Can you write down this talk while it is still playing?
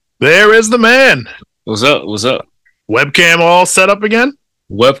There is the man. What's up? What's up? Webcam all set up again?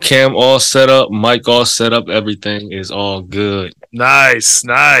 Webcam all set up, mic all set up, everything is all good. Nice.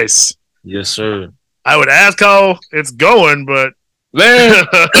 Yes, sir. I would ask how it's going, but man,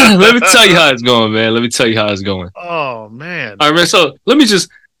 let me tell you how it's going, man. Let me tell you how it's going. Oh, man. All right, man. So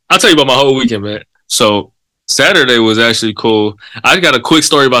I'll tell you about my whole weekend, man. So Saturday was actually cool. I got a quick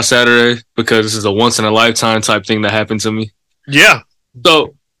story about Saturday because this is a once in a lifetime type thing that happened to me. Yeah.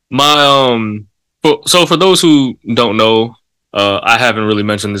 So for those who don't know, I haven't really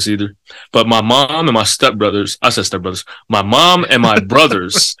mentioned this either, but my mom and my stepbrothers, my mom and my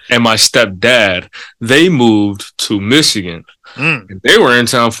brothers and my stepdad, they moved to Michigan. And they were in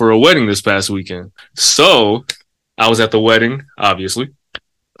town for a wedding this past weekend. So I was at the wedding, obviously.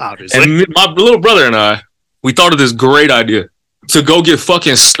 And my little brother and I, we thought of this great idea to go get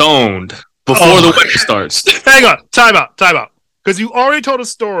fucking stoned before the wedding starts. Hang on. Time out. Because you already told a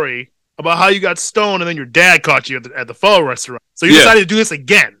story about how you got stoned and then your dad caught you at the pho restaurant. So you decided to do this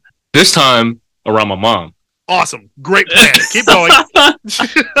again. This time around my mom. Awesome. Great plan. Keep going.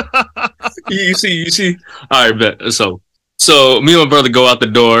 You see. All right, bet. So me and my brother go out the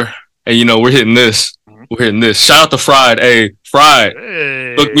door and, we're hitting this. Shout out to Fried. Hey, Fried.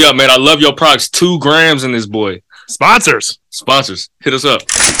 Hey. Look me up, man. I love your products. 2 grams in this boy. Sponsors. Hit us up.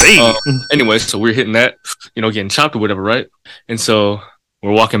 Hey. Anyway, so we're hitting that, getting chopped or whatever, right? And so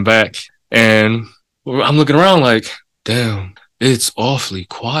we're walking back and I'm looking around like, damn, it's awfully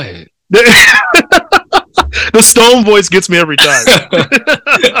quiet. The stone voice gets me every time.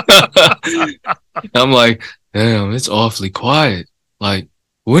 I'm like, damn, it's awfully quiet. Like,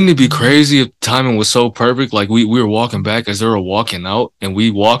 wouldn't it be crazy if timing was so perfect? Like we were walking back as they were walking out and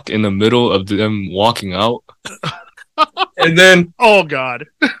we walked in the middle of them walking out. And then, oh God,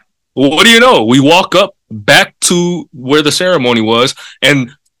 what do you know? We walk up back to where the ceremony was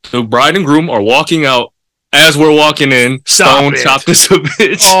and the bride and groom are walking out as we're walking in. Stone chopped us a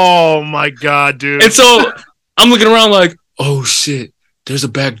bitch. Oh my God, dude. And so I'm looking around like, oh shit, there's a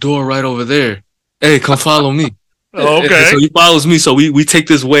back door right over there. Hey, come follow me. Okay. And so he follows me. So we take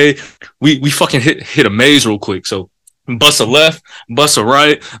this way. We fucking hit a maze real quick. So bust a left, bust a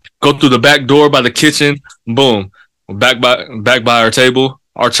right, go through the back door by the kitchen. Boom. We're back by our table.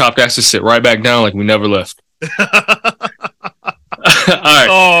 Our chopped asses sit right back down like we never left. All right.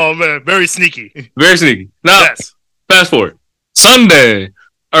 Oh man, very sneaky. Very sneaky. Now, Fast forward. Sunday,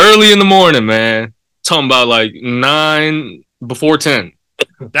 early in the morning, man. Talking about like 9 before 10.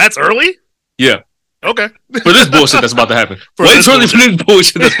 That's early? Yeah. Okay. For this bullshit that's about to happen. Wait for this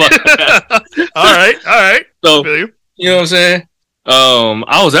bullshit that's about to happen. All right. So, you know what I'm saying?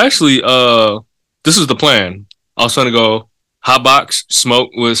 I was actually, this was the plan. I was trying to go hotbox,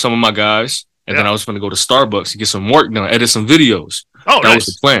 smoke with some of my guys, and then I was going to go to Starbucks to get some work done, edit some videos. Oh, that was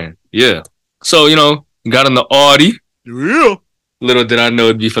the plan. Yeah. So, got in the Audi. Yeah. Little did I know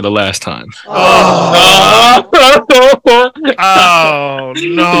it'd be for the last time. Oh, oh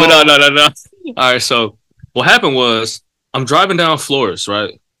no. No. All right, so what happened was I'm driving down Flores,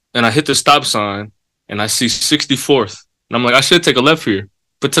 right? And I hit the stop sign and I see 64th. And I'm like, I should take a left here.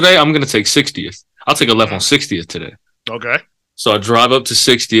 But today I'm going to take 60th. I'll take a left on 60th today. Okay. So I drive up to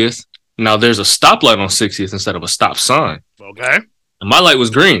 60th. Now there's a stoplight on 60th instead of a stop sign. Okay. And my light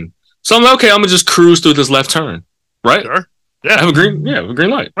was green. So I'm like, okay, I'm going to just cruise through this left turn. Right? Sure. Yeah. I have a green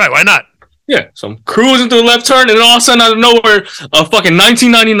light. Right, why not? Yeah, so I'm cruising through the left turn, and all of a sudden, out of nowhere, a fucking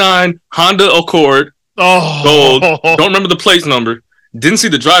 1999 Honda Accord, gold. Don't remember the plate number. Didn't see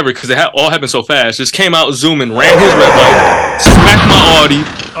the driver because it all happened so fast. Just came out zooming, ran his red light, smacked my Audi,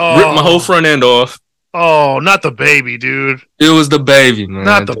 ripped my whole front end off. Oh, not the baby, dude. It was the baby, man.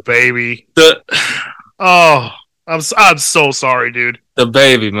 Not the baby. I'm so sorry, dude. The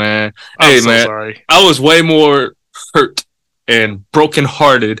baby, man. I'm so sorry. I was way more hurt and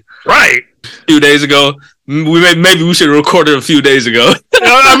brokenhearted. Right. A few days ago. Maybe we should have recorded a few days ago.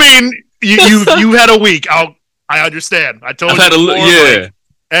 I mean, you had a week. I understand. I told you. Yeah.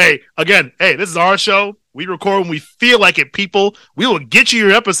 Hey, this is our show. We record when we feel like it, people. We will get you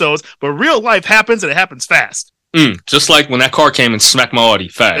your episodes, but real life happens and it happens fast. Just like when that car came and smacked my Audi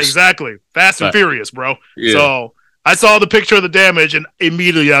fast. Exactly. Fast and furious, bro. Yeah. So I saw the picture of the damage and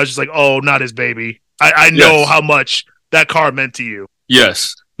immediately I was just like, oh, not his baby. I know how much that car meant to you.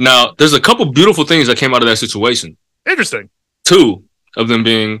 Yes. Now, there's a couple beautiful things that came out of that situation. Interesting. 2 of them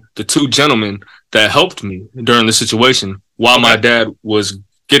being the 2 gentlemen that helped me during the situation while my dad was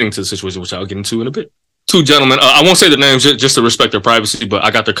getting to the situation, which I'll get into in a bit. 2 gentlemen. I won't say their names just to respect their privacy, but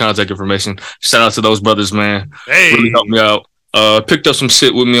I got their contact information. Shout out to those brothers, man. Hey. Really helped me out. Picked up some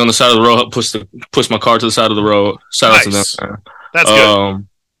shit with me on the side of the road, pushed my car to the side of the road. Shout out to them, man. That's good.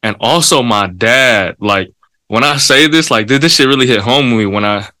 And also my dad, like when I say this, like this shit really hit home with me when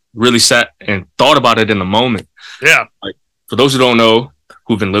I really sat and thought about it in the moment. Yeah. Like for those who don't know,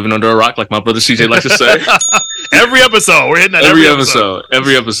 who've been living under a rock, like my brother CJ likes to say. Every episode. We're hitting that every episode.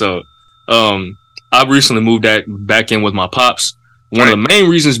 Every episode. I recently moved back in with my pops. One of the main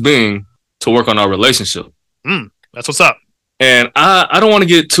reasons being to work on our relationship. That's what's up. And I don't want to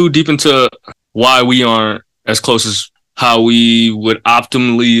get too deep into why we aren't as close as how we would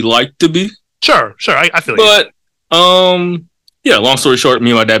optimally like to be. Sure. I feel you. But, yeah, long story short,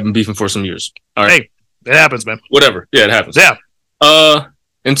 me and my dad have been beefing for some years. All right. Hey, it happens, man. Whatever. Yeah, it happens. Yeah.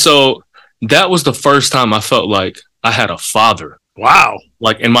 And so that was the first time I felt like I had a father. Wow.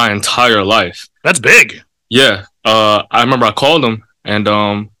 Like in my entire life. That's big. Yeah. I remember I called him and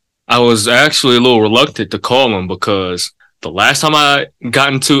I was actually a little reluctant to call him because the last time I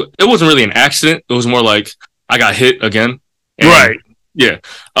got into it wasn't really an accident. It was more like I got hit again. Right. Yeah.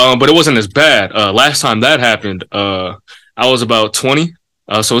 But it wasn't as bad. Last time that happened, I was about 20.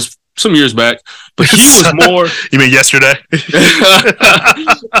 So it's some years back. But he was more. You mean yesterday?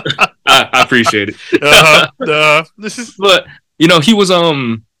 I appreciate it. But he was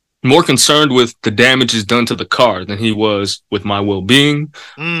more concerned with the damages done to the car than he was with my well-being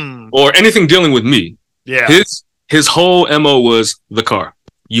or anything dealing with me. Yeah. His whole MO was the car.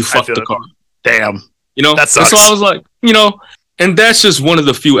 You fucked the car. Damn. That sucks. So I was like, and that's just one of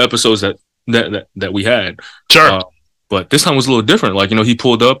the few episodes that we had. Sure. But this time was a little different. Like, he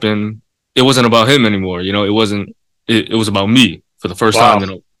pulled up and it wasn't about him anymore. It wasn't, it was about me for the first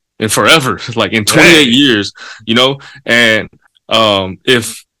time in forever, like in 28 years, and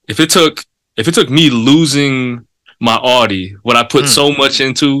if it took me losing my Audi, what I put so much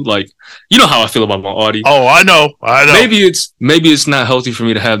into, like, how I feel about my Audi. Oh, I know. Maybe it's not healthy for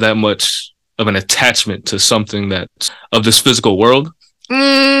me to have that much of an attachment to something that's of this physical world.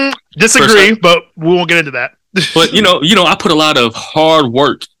 Disagree, but we won't get into that. But I put a lot of hard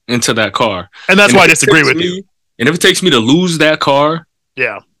work into that car, and that's why I disagree with you. And if it takes me to lose that car,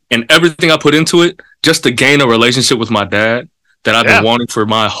 and everything I put into it just to gain a relationship with my dad that I've been wanting for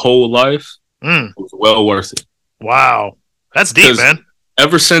my whole life, it was well worth it. Wow, that's deep, man.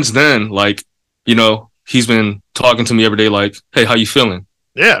 Ever since then, like, he's been talking to me every day, like, "Hey, how you feeling?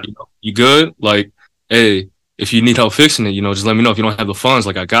 Yeah, you good? Like, hey, if you need help fixing it, just let me know. If you don't have the funds,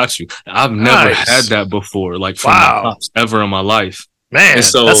 like, I got you." I've never had that before, like, from my pops ever in my life. Man, and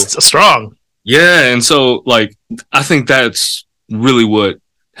so, that's strong. Yeah, and so, like, I think that's really what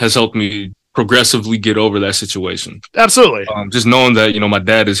has helped me progressively get over that situation. Absolutely. Just knowing that, my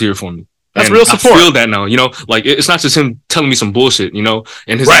dad is here for me. That's real support. I feel that now, like, it's not just him telling me some bullshit,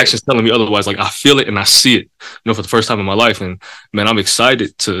 and his actions telling me otherwise. Like, I feel it and I see it, for the first time in my life. And man, I'm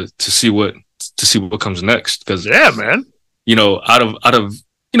excited to see what comes next. Cause man, out of,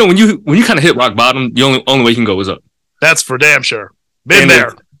 when you kind of hit rock bottom, the only way you can go is up. That's for damn sure. Been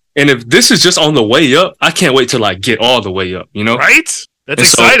there. And if this is just on the way up, I can't wait to like get all the way up, Right? That's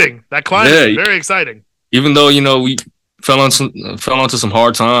exciting. So, that climb is very exciting. Even though, we fell onto some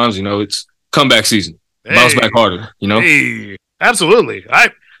hard times, it's comeback season. Bounce back harder, Hey, absolutely.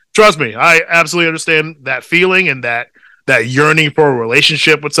 Trust me, I absolutely understand that feeling and that yearning for a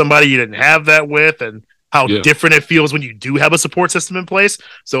relationship with somebody you didn't have that with, and how different it feels when you do have a support system in place.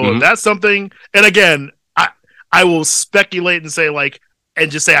 So if that's something, and again, I will speculate and say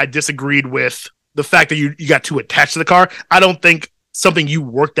I disagreed with the fact that you got too attached to the car. I don't think something you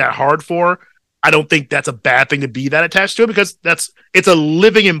worked that hard for, I don't think that's a bad thing to be that attached to it, because it's a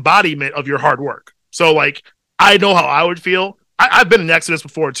living embodiment of your hard work. So like, I know how I would feel. I've been in accidents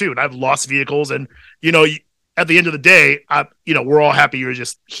before too, and I've lost vehicles, and at the end of the day, we're all happy you're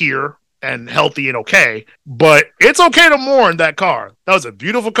just here and healthy and okay. But it's okay to mourn that car. That was a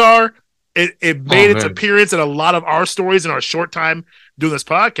beautiful car. It made its appearance in a lot of our stories in our short time doing this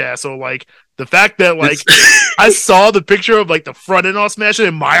podcast. So like, the fact that like I saw the picture of like the front end all smashing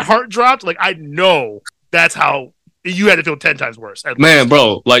and my heart dropped, like, I know that's how you had to feel 10 times worse. Man,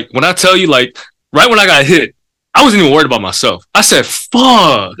 bro, like when I tell you, like right when I got hit, I wasn't even worried about myself. I said,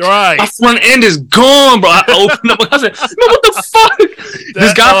 "Fuck, right, my front end is gone, bro." I opened up. I said, "No, what the fuck?"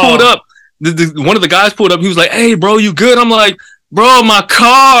 This guy pulled up. One of the guys pulled up. He was like, "Hey, bro, you good?" I'm like, "Bro, my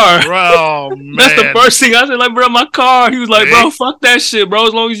car." Bro, man. That's the first thing I said. Like, "Bro, my car." He was like, "Bro, fuck that shit, bro.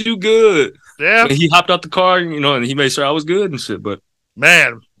 As long as you good." Yeah. And he hopped out the car, and he made sure I was good and shit. But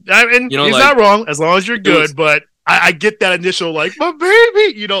man, he's not wrong as long as you're good. But I get that initial like, "My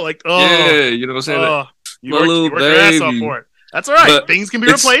baby," yeah, you know what I'm saying. You work your ass off for it. That's all right. But things can be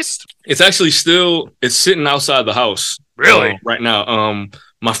replaced. It's actually it's sitting outside the house. Really? Right now.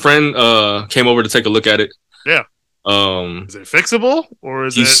 My friend came over to take a look at it. Yeah. Is it fixable or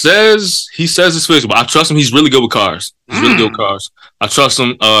is he says it's fixable. I trust him. He's really good with cars. I trust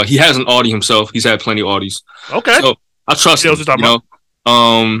him. He has an Audi himself. He's had plenty of Audis. Okay. So I trust him.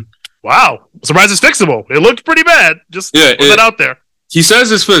 Wow. I'm surprised it's fixable. It looked pretty bad. Just put that out there. He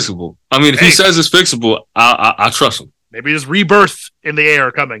says it's fixable. I mean, if he says it's fixable, I trust him. Maybe there's rebirth in the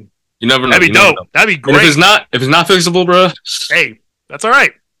air coming. You never know. That'd be dope. That'd be great. And if it's not fixable, bro. Hey, that's all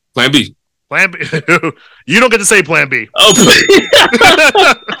right. Plan B. Plan B. You don't get to say Plan B. Oh,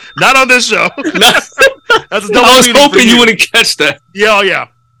 not on this show. That's I was hoping you wouldn't catch that. Yeah, oh yeah.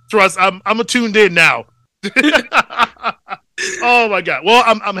 Trust. I'm tuned in now. Oh my god. Well,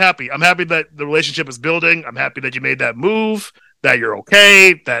 I'm happy. I'm happy that the relationship is building. I'm happy that you made that move. That you're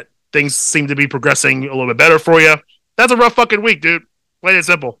okay. That things seem to be progressing a little bit better for you. That's a rough fucking week, dude. Plain and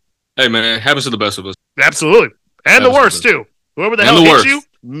simple. Hey man, happens to the best of us. Absolutely, and the worst too. Whoever the hell hits you,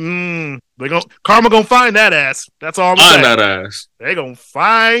 karma gonna find that ass. That's all I'm saying. Find that ass. They gonna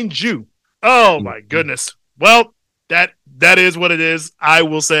find you. Oh my goodness. Well, that is what it is. I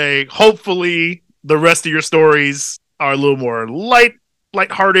will say, hopefully, the rest of your stories are a little more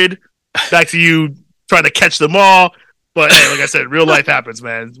lighthearted. Back to you trying to catch them all. But hey, like I said, real life happens,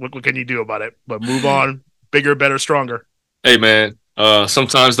 man. What can you do about it? But move on. Bigger, better, stronger. Hey man.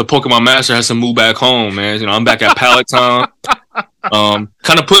 Sometimes the Pokemon Master has to move back home, man. You know, I'm back at Pallet Town.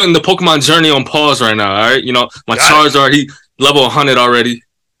 Kind of putting the Pokemon journey on pause right now. All right, you know, my Charizard, he level 100 already.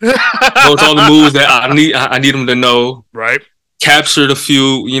 Knows all the moves that I need him to know. Right. Captured a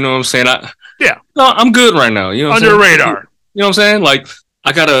few. You know what I'm saying? No, I'm good right now. You know, on your radar. You know what I'm saying? Like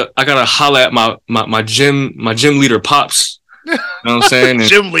I gotta holla at my gym leader Pops. You know what I'm saying? And,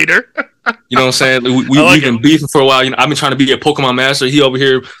 gym leader. You know what I'm saying? We've been beefing for a while. You know, I've been trying to be a Pokemon master. He over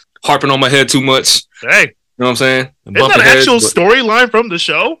here harping on my head too much. Hey, you know what I'm saying? Isn't that an actual storyline from the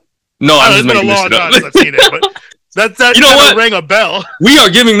show? No, it's been a long time since I've seen it, but that you know what? Rang a bell. We are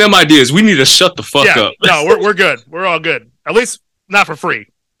giving them ideas. We need to shut the fuck up. No, we're good. We're all good. At least not for free.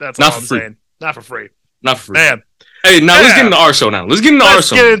 That's all I'm saying. Not for free. Not for free. Man. Hey, now let's get into our show now. Let's get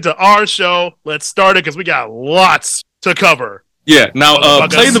into our show. Let's start it because we got lots to cover. Yeah, now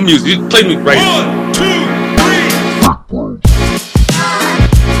play the music. Play me right here. 1, 2, 3.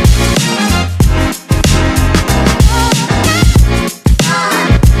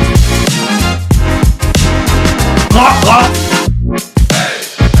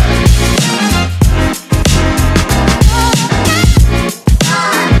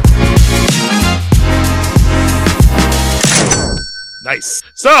 Nice.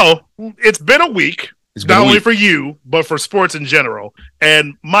 So, it's been a week. Not only for you, but for sports in general.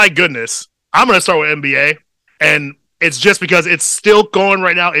 And my goodness, I'm going to start with NBA. And it's just because it's still going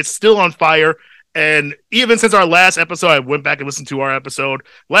right now. It's still on fire. And even since our last episode, I went back and listened to our episode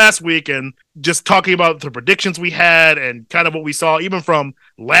last week and just talking about the predictions we had and kind of what we saw even from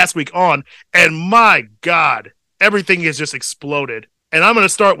last week on. And my God, everything has just exploded. And I'm going to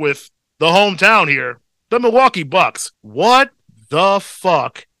start with the hometown here, the Milwaukee Bucks. What the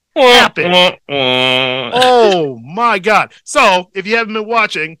fuck happened? Oh my God. So if you haven't been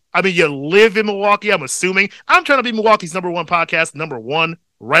watching, I mean, you live in Milwaukee, I'm assuming. I'm trying to be Milwaukee's number one podcast, number one,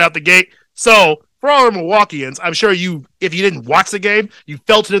 right out the gate. So for all our Milwaukeeans, I'm sure if you didn't watch the game, you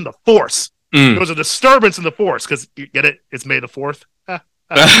felt it in the force. There was a disturbance in the force because, you get it? It's May the 4th.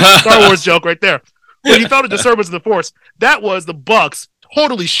 Star Wars joke right there. When you felt a disturbance in the force, that was the Bucks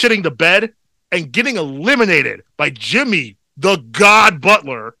totally shitting the bed and getting eliminated by Jimmy, the God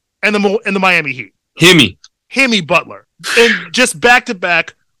Butler, and the Miami Heat. Himmy Butler. And just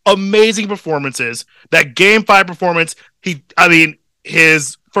back-to-back amazing performances. That Game 5 performance,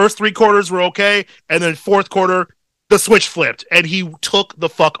 his first 3 quarters were okay, and then fourth quarter, the switch flipped, and he took the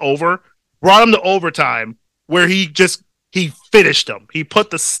fuck over, brought him to overtime, where he finished him. He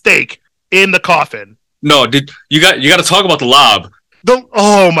put the stake in the coffin. No, you got to talk about the lob.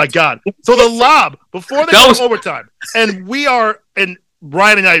 Oh my God. So the lob, before they go to overtime, and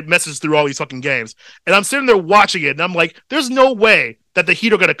Ryan and I messaged through all these fucking games, and I'm sitting there watching it, and I'm like, there's no way that the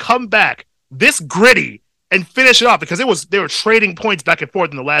Heat are going to come back this gritty and finish it off, because they were trading points back and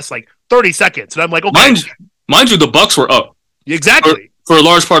forth in the last 30 seconds. And I'm like, okay. Mind you, the Bucks were up. Exactly. For a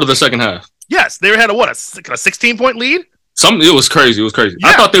large part of the second half. Yes, they had a 16-point lead? It was crazy. Yeah.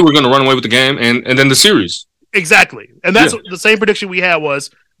 I thought they were going to run away with the game and then the series. Exactly. And that's the same prediction we had was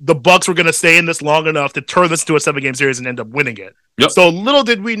the Bucks were going to stay in this long enough to turn this into a 7-game series and end up winning it. Yep. So little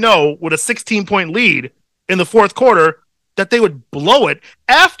did we know, with a 16-point lead in the fourth quarter, that they would blow it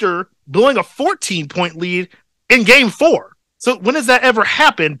after blowing a 14-point lead in Game 4. So when does that ever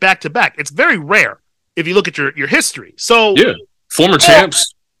happen back-to-back? It's very rare if you look at your history. So yeah, former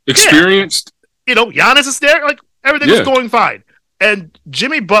champs, experienced. Yeah. Giannis is there. Everything was going fine. And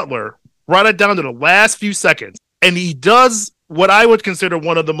Jimmy Butler brought it down to the last few seconds, and he does what I would consider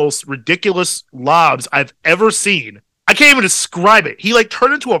one of the most ridiculous lobs I've ever seen. I can't even describe it. He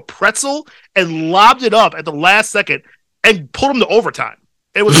turned into a pretzel and lobbed it up at the last second and pulled him to overtime.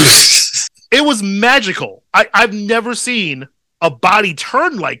 It was it was magical. I've never seen a body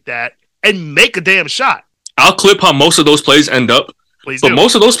turn like that and make a damn shot. I'll clip how most of those plays end up. Please do. But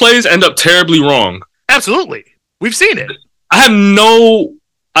most of those plays end up terribly wrong. Absolutely. We've seen it. I have no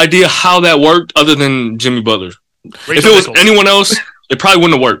idea how that worked other than Jimmy Butler. If it was anyone else, it probably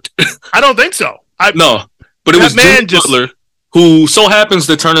wouldn't have worked. I don't think so. No, but it was Jimmy Butler, who so happens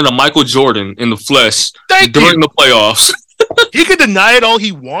to turn into Michael Jordan in the flesh during the playoffs. He can deny it all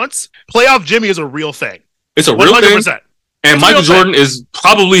he wants. Playoff Jimmy is a real thing. It's a 100%. Real thing. And Michael Jordan is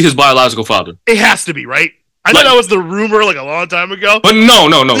probably his biological father. It has to be, right? I know that was the rumor a long time ago. But no.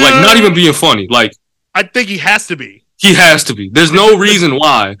 Not even being funny. I think he has to be. He has to be. There's no reason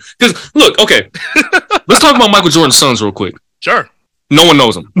why. Because, look, okay. Let's talk about Michael Jordan's sons real quick. Sure. No one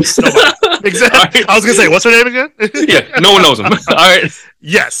knows him. Exactly. Right. I was going to say, what's her name again? Yeah, no one knows him. All right.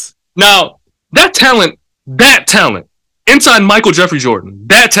 Yes. Now, that talent, inside Michael Jeffrey Jordan,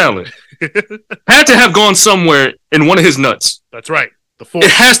 that talent, had to have gone somewhere in one of his nuts. That's right.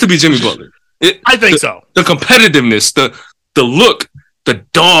 It has to be Jimmy Butler. I think so. The competitiveness, the look, the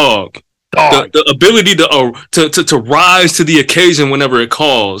dog. The ability to rise to the occasion whenever it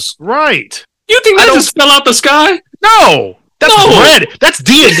calls. Right. You think that just fell out the sky? No. That's bread. That's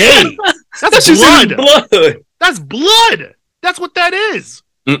DNA. That's blood. That's blood. That's what that is.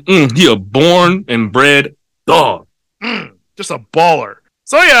 He a born and bred dog. Just a baller.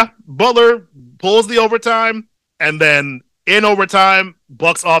 So yeah, Butler pulls the overtime, and then in overtime,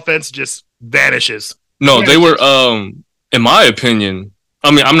 Bucks offense just vanishes. No, they were, in my opinion, I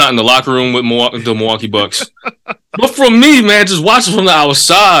mean, I'm not in the locker room with the Milwaukee Bucks. But for me, man, just watching from the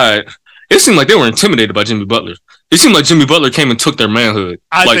outside, it seemed like they were intimidated by Jimmy Butler. It seemed like Jimmy Butler came and took their manhood.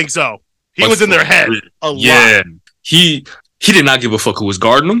 I think so. He was in their head a lot. Yeah. He did not give a fuck who was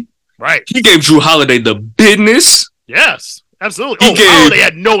guarding him. Right. He gave Drew Holiday the business. Yes, absolutely. Holiday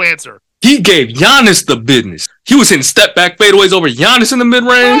had no answer. He gave Giannis the business. He was hitting step back fadeaways over Giannis in the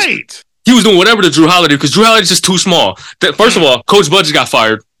mid-range. Right. He was doing whatever to Drew Holiday because Drew Holiday's just too small. First of all, Coach Bud just got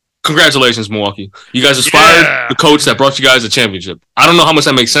fired. Congratulations, Milwaukee. You guys just fired the coach that brought you guys a championship. I don't know how much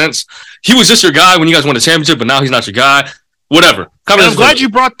that makes sense. He was just your guy when you guys won the championship, but now he's not your guy. Whatever. I'm glad you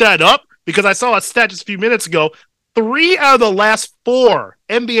brought that up because I saw a stat just a few minutes ago. 3 out of the last 4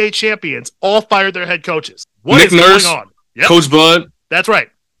 NBA champions all fired their head coaches. What Nick is Nurse, going on? Yep. Coach Bud. That's right.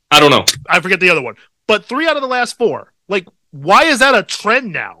 I don't know. I forget the other one. But 3 out of the last 4. Why is that a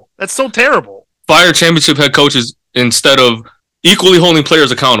trend now? That's so terrible. Fire championship head coaches instead of equally holding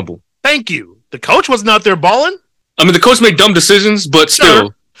players accountable. Thank you. The coach wasn't out there balling. I mean, the coach made dumb decisions, but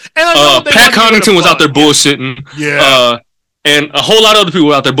still. And Pat Connaughton was out there bullshitting. Yeah. And a whole lot of other people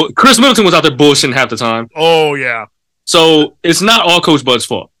were out there. Chris Middleton was out there bullshitting half the time. Oh, yeah. So it's not all Coach Bud's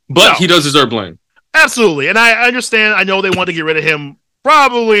fault, but he does deserve blame. Absolutely. And I understand. I know they wanted to get rid of him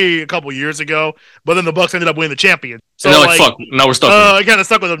probably a couple years ago, but then the Bucks ended up winning the championship. So and they're like, fuck, now we're stuck with him. I kind of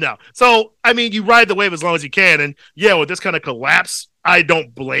stuck with him now. So, I mean, you ride the wave as long as you can. And yeah, with this kind of collapse, I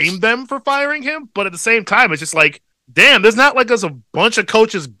don't blame them for firing him. But at the same time, it's just like, damn, there's not there's a bunch of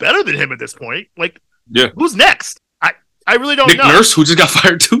coaches better than him at this point. Who's next? I really don't know. Nick Nurse, who just got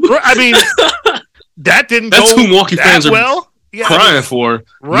fired too. I mean, that didn't That's go who Milwaukee fans are crying for.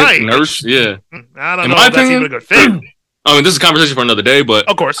 Right. Nick Nurse, yeah. I don't know if that's even a good fit. I mean, this is a conversation for another day, but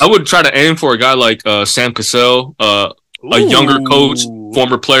of course, I would try to aim for a guy like Sam Cassell, a younger coach,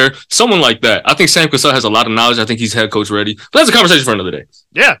 former player, someone like that. I think Sam Cassell has a lot of knowledge. I think he's head coach ready. But that's a conversation for another day.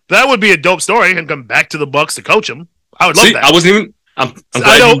 Yeah, that would be a dope story and come back to the Bucks to coach him. I would love that. I wasn't even. I'm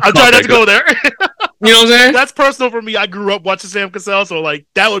trying not to go there. You know what I'm saying? That's personal for me. I grew up watching Sam Cassell, so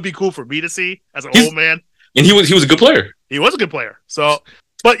that would be cool for me to see as an old man. And he was a good player. He was a good player. So,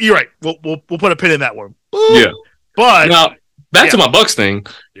 but you're right. We'll put a pin in that one. Yeah. But now back to my Bucks thing.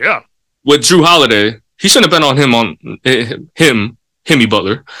 Yeah. With Drew Holiday, he shouldn't have been on Himmy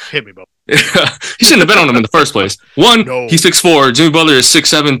Butler. He shouldn't have been on him in the first place. He's 6'4". Jimmy Butler is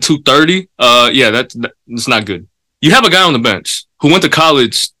 6'7", 230. Yeah, that's not good. You have a guy on the bench who went to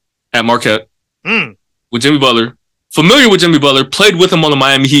college at Marquette with Jimmy Butler, familiar with Jimmy Butler, played with him on the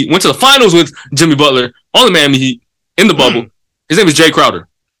Miami Heat, went to the finals with Jimmy Butler on the Miami Heat in the bubble. His name is Jay Crowder.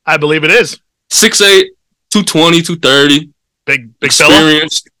 I believe it is. 6'8", 220, 230. Big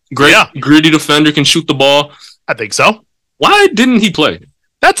experienced, great, gritty defender, can shoot the ball. I think so. Why didn't he play?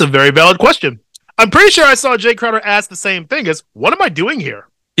 That's a very valid question. I'm pretty sure I saw Jay Crowder ask the same thing as, what am I doing here?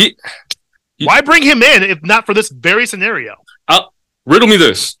 Why bring him in if not for this very scenario? Riddle me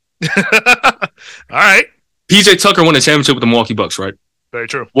this. All right. PJ Tucker won a championship with the Milwaukee Bucks, right? Very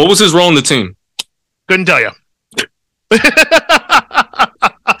true. What was his role in the team? Couldn't tell you.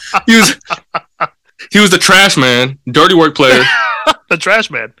 He was the trash man, dirty work player. The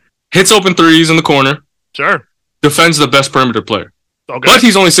trash man. Hits open threes in the corner. Sure. Defends the best perimeter player. Okay. But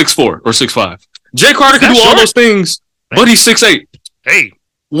he's only 6'4" or 6'5". Jay Carter can do all those things, but he's 6'8". Hey.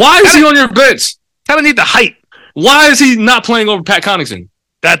 Why is he on your bench? Kind of need the height. Why is he not playing over Pat Connaughton?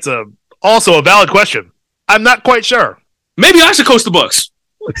 That's also a valid question. I'm not quite sure. Maybe I should coach the Bucks.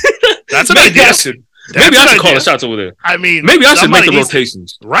 That's an idea. Maybe I should call the shots over there. I mean, maybe I should make the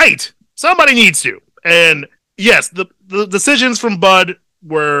rotations. Right. Somebody needs to. And yes, the decisions from Bud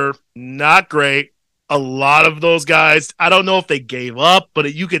were not great. A lot of those guys, I don't know if they gave up,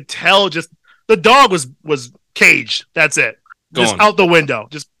 but you could tell just the dog was caged. That's it. Just out the window.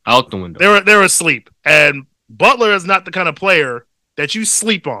 Just out the window. They're asleep. And Butler is not the kind of player that you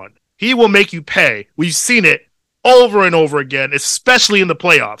sleep on. He will make you pay. We've seen it over and over again, especially in the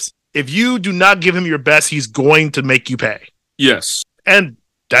playoffs. If you do not give him your best, he's going to make you pay. Yes. And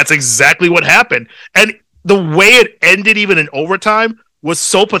that's exactly what happened. And the way it ended, even in overtime, was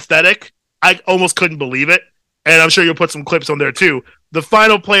so pathetic. I almost couldn't believe it. And I'm sure you'll put some clips on there too. The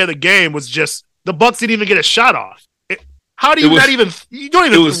final play of the game was just the Bucks didn't even get a shot off. How do you you don't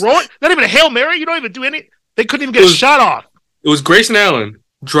even throw it? Not even a Hail Mary? You don't even do any? They couldn't even get a shot off. It was Grayson Allen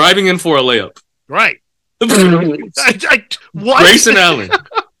driving in for a layup. Right. What? Grayson Allen.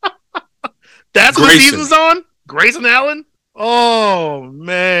 That's what the season's on? Grayson Allen? Oh,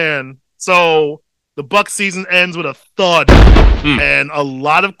 man. So the Bucks season ends with a thud and a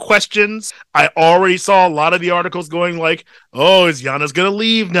lot of questions. I already saw a lot of the articles going like, oh, is Giannis going to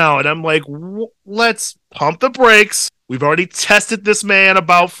leave now? And I'm like, let's pump the brakes. We've already tested this man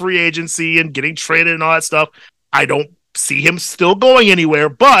about free agency and getting traded and all that stuff. I don't see him still going anywhere,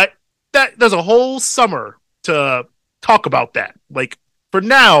 but there's a whole summer to talk about that. Like, for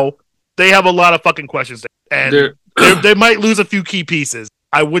now, they have a lot of fucking questions there. And they might lose a few key pieces.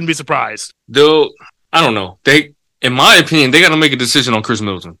 I wouldn't be surprised. I don't know. In my opinion, they got to make a decision on Chris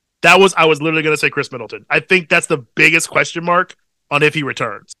Middleton. I was literally going to say Chris Middleton. I think that's the biggest question mark on if he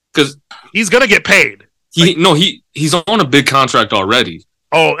returns. Because he's going to get paid. He's on a big contract already.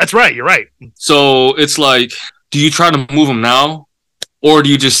 Oh, that's right. You're right. So it's like, do you try to move him now? Or do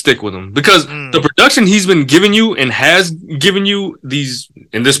you just stick with him? Because the production he's been giving you and has given you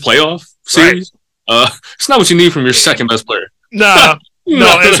in this playoff series, it's not what you need from your second best player. No,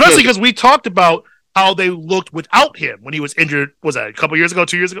 especially because we talked about how they looked without him when he was injured. Was that a couple years ago,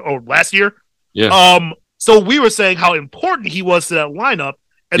 2 years ago, or last year? Yeah. So we were saying how important he was to that lineup,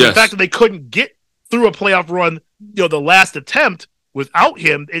 and the fact that they couldn't get through a playoff run, the last attempt without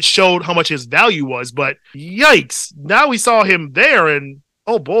him, it showed how much his value was. But yikes, now we saw him there, and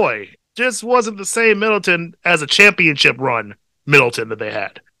oh boy, just wasn't the same Middleton as a championship run Middleton that they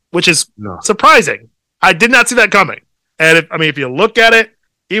had, which is surprising. I did not see that coming. And if you look at it,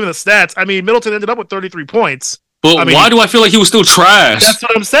 even the stats, Middleton ended up with 33 points. But why do I feel like he was still trash? That's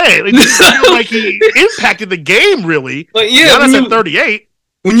what I'm saying. It didn't feel like he impacted the game, really. But yeah, Giannis at 38.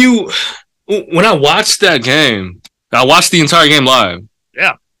 When I watched that game, I watched the entire game live.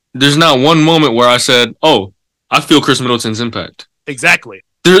 Yeah. There's not one moment where I said, oh, I feel Chris Middleton's impact. Exactly.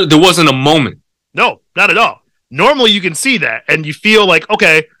 There wasn't a moment. No, not at all. Normally you can see that, and you feel like,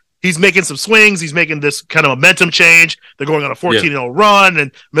 okay, he's making some swings. He's making this kind of momentum change. They're going on a 14-0 run,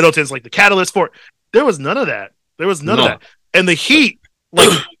 and Middleton's like the catalyst for it. There was none of that. Of that. And the Heat,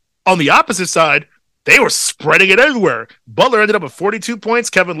 like on the opposite side, they were spreading it everywhere. Butler ended up with 42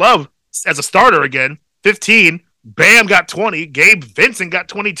 points. Kevin Love, as a starter again, 15. Bam got 20. Gabe Vincent got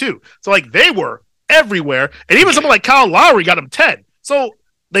 22. So, like, they were everywhere. And even someone like Kyle Lowry got him 10. So,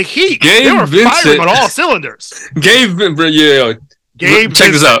 the Heat, they were firing on all cylinders. Check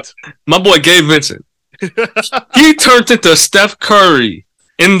this out. My boy Gabe Vincent. He turned into Steph Curry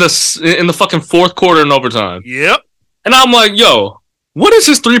in the fucking fourth quarter in overtime. Yep. And I'm like, yo, what is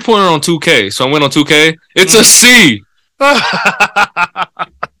his 3-pointer on 2K? So I went on 2K. It's a C.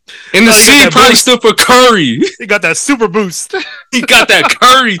 And the C probably stood for Curry. He got that super boost. He got that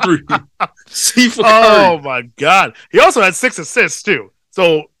Curry 3. C for Curry. Oh, my God. He also had 6 assists, too.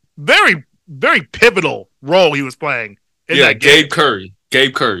 So, very, very pivotal role he was playing in that game.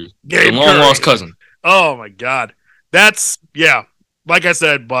 Gabe Curry. The long-lost cousin. Oh, my God. That's, like I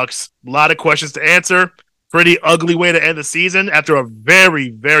said, Bucks, a lot of questions to answer. Pretty ugly way to end the season after a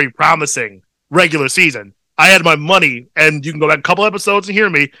very, very promising regular season. I had my money, and you can go back a couple episodes and hear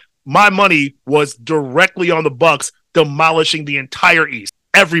me. My money was directly on the Bucks demolishing the entire East.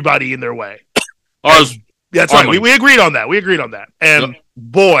 Everybody in their way. Ours. That's right. We agreed on that. And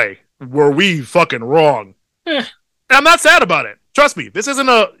boy, were we fucking wrong. And I'm not sad about it. Trust me, it's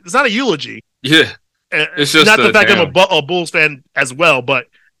not a eulogy. Yeah. It's just not the fact I'm a Bulls fan as well, but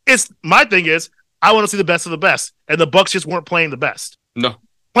my thing is I want to see the best of the best, and the Bucks just weren't playing the best. No.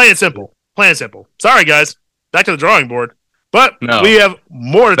 Plain and simple. Sorry, guys. Back to the drawing board. But we have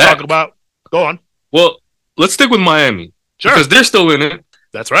more to talk about. Go on. Well, let's stick with Miami. Sure. Because they're still in it.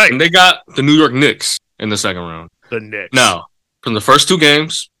 That's right. And they got the New York Knicks in the second round. The Knicks. Now, from the first two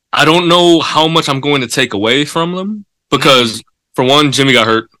games, I don't know how much I'm going to take away from them. Because, for one, Jimmy got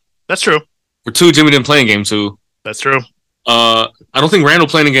hurt. That's true. For two, Jimmy didn't play in game two. That's true. I don't think Randall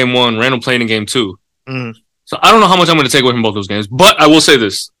played in game one. Randall played in game two. Mm. So I don't know how much I'm going to take away from both those games. But I will say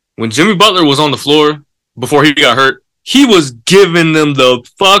this. When Jimmy Butler was on the floor before he got hurt, he was giving them the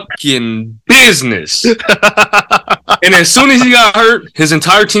fucking business. And as soon as he got hurt, his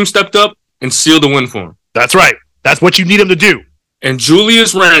entire team stepped up and sealed the win for him. That's right. That's what you need him to do. And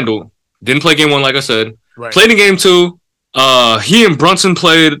Julius Randle didn't play game one, like I said. Right. Played in game two. He and Brunson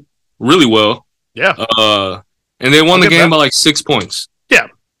played really well. Yeah. And they won the game by like 6 points. Yeah.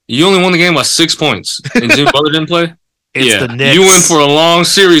 You only won the game by 6 points. And Jimmy Butler didn't play? It's the Knicks. You in for a long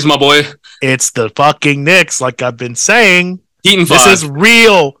series, my boy. It's the fucking Knicks, like I've been saying. Heat and 5. This is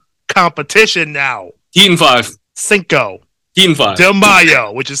real competition now. Heat and 5. Cinco. Heat and 5. Del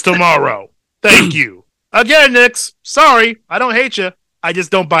Mayo, which is tomorrow. Thank you. Again, Knicks. Sorry, I don't hate you. I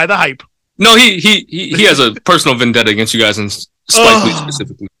just don't buy the hype. No, he has a personal vendetta against you guys and Spike Lee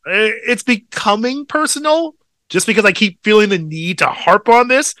specifically. It's becoming personal just because I keep feeling the need to harp on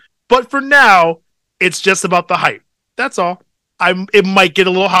this. But for now, it's just about the hype. That's all. It might get a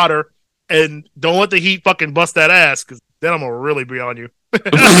little hotter, and don't let the Heat fucking bust that ass, because then I'm gonna really be on you. Then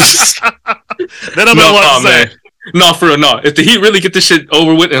I'm gonna want to say. No, for real, no. If the Heat really get this shit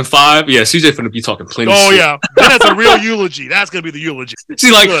over with in 5, yeah, CJ finna be talking plenty. Oh shit. yeah, that's a real eulogy. That's gonna be the eulogy.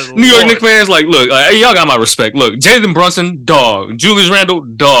 See, like New York Knicks fans, like, look, y'all got my respect. Look, Jalen Brunson, dog. Julius Randle,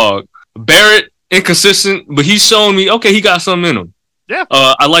 dog. Barrett, inconsistent, but he's showing me, okay, he got something in him. Yeah.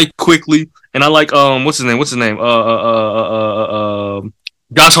 I like Quickly, and I like what's his name?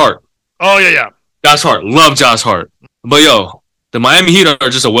 Josh Hart. Oh yeah. Josh Hart. Love Josh Hart. But yo, the Miami Heat are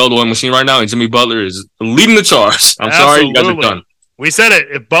just a well-oiled machine right now, and Jimmy Butler is leading the charge. I'm sorry, you guys are done. We said it.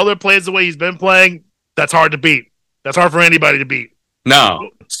 If Butler plays the way he's been playing, that's hard to beat. That's hard for anybody to beat. Now,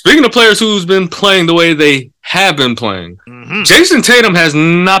 speaking of players who's been playing the way they have been playing, Jason Tatum has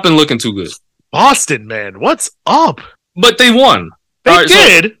not been looking too good. Boston, man, what's up? But they won. They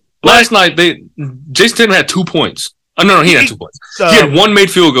did. So last night, Jason Tatum had 2 points. No, he had 2 points. He had one made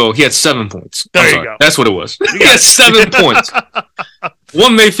field goal. He had 7 points. There you go. That's what it was. He had 7 points.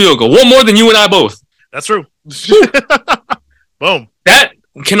 One made field goal. One more than you and I both. That's true. Boom. That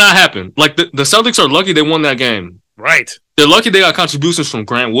cannot happen. Like, the Celtics are lucky they won that game. Right. They're lucky they got contributions from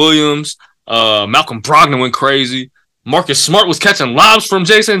Grant Williams. Malcolm Brogdon went crazy. Marcus Smart was catching lobs from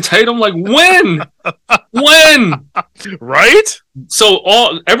Jason Tatum. Like, when? When? Right? So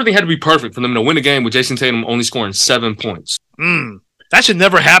everything had to be perfect for them to win the game with Jason Tatum only scoring 7 points. That should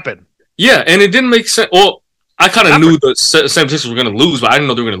never happen. Yeah, and it didn't make sense. Well, I kind of knew the 76ers were going to lose, but I didn't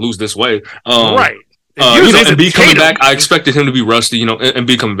know they were going to lose this way. Right. Embiid coming back, I expected him to be rusty.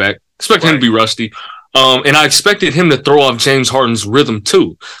 Embiid coming back, expected him to be rusty. And I expected him to throw off James Harden's rhythm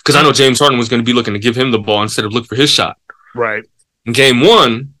too, because I know James Harden was going to be looking to give him the ball instead of look for his shot. Right. In game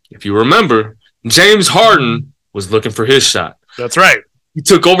one, if you remember, James Harden was looking for his shot. That's right. He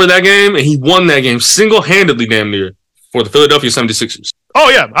took over that game, and he won that game single-handedly, damn near, for the Philadelphia 76ers. Oh,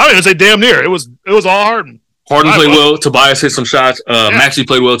 yeah. I don't even say damn near. It was all Harden. Harden played well. Tobias hit some shots. Maxey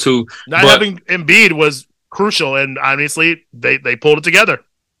played well, too. Not having Embiid was crucial, and honestly, they pulled it together.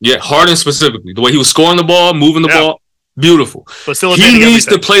 Yeah, Harden specifically. The way he was scoring the ball, moving the ball, beautiful. He needs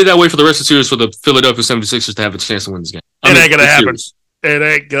to play that way for the rest of the series for the Philadelphia 76ers to have a chance to win this game. It ain't going to happen. It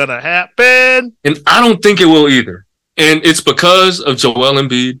ain't going to happen. And I don't think it will either. And it's because of Joel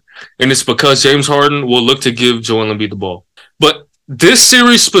Embiid, and it's because James Harden will look to give Joel Embiid the ball. But this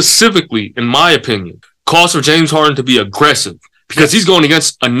series specifically, in my opinion, calls for James Harden to be aggressive because he's going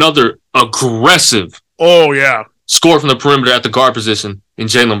against another aggressive score from the perimeter at the guard position in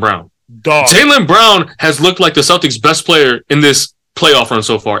Jaylen Brown. Jaylen Brown has looked like the Celtics' best player in this playoff run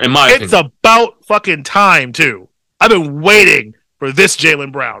so far, in my opinion. It's about fucking time, too. I've been waiting for this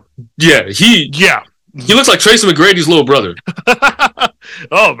Jaylen Brown. Yeah, he looks like Tracy McGrady's little brother.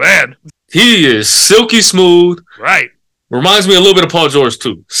 Oh, man. He is silky smooth. Right. Reminds me a little bit of Paul George,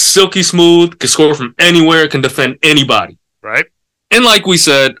 too. Silky smooth, can score from anywhere, can defend anybody. Right. And like we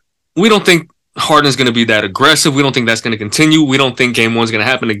said, we don't think Harden's going to be that aggressive. We don't think that's going to continue. We don't think game 1's going to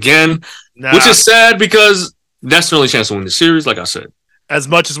happen again, which is sad because that's the only chance to win the series, like I said. As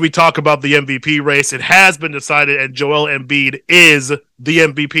much as we talk about the MVP race, it has been decided, and Joel Embiid is the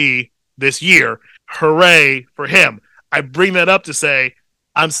MVP this year. Hooray for him. I bring that up to say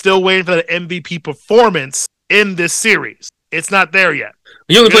I'm still waiting for that MVP performance in this series. It's not there yet.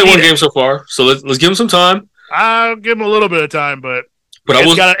 You only played one game so far, so let's give him some time. I'll give him a little bit of time, but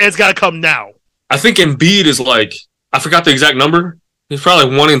it's got to come now. I think Embiid is like, I forgot the exact number. He's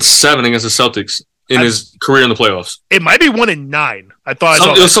probably 1-7 against the Celtics in his career in the playoffs. It might be 1-9. I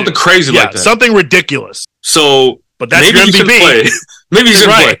thought it was something crazy like that. Something ridiculous. So, but that's maybe he should play. Maybe he should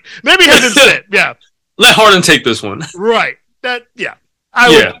play. Maybe he hasn't sit. Yeah. Let Harden take this one. Right. I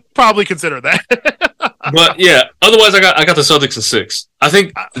would probably consider that. But yeah, otherwise I got the Celtics in 6. I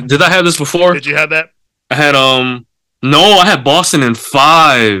think did I have this before? Did you have that? I had no, I had Boston in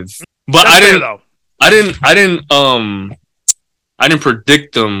 5. But That's I didn't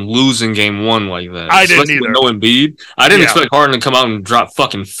predict them losing game 1 like that. I didn't either. With no Embiid. I didn't expect Harden to come out and drop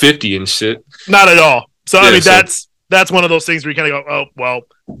fucking 50 and shit. Not at all. So I mean that's one of those things where you kind of go, oh well,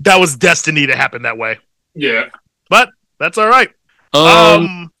 that was destiny to happen that way. Yeah. But that's all right.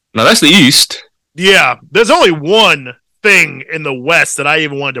 Now that's the East. Yeah, there's only one thing in the West that I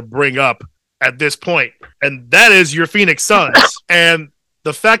even wanted to bring up at this point, and that is your Phoenix Suns and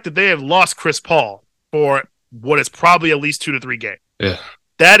the fact that they have lost Chris Paul for what is probably at least 2 to 3 games. Yeah.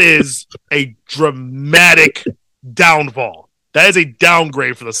 That is a dramatic downfall. That is a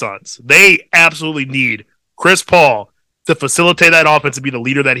downgrade for the Suns. They absolutely need Chris Paul to facilitate that offense and be the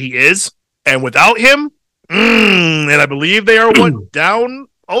leader that he is. And without him, and I believe they are down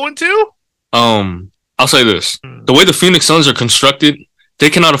 0-2? I'll say this. The way the Phoenix Suns are constructed, they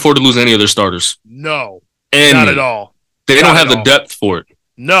cannot afford to lose any of their starters. No. Not at all. They don't have the depth for it.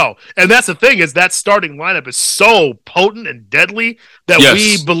 No. And that's the thing is that starting lineup is so potent and deadly that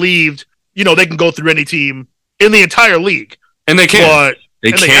we believed, they can go through any team in the entire league. And they can.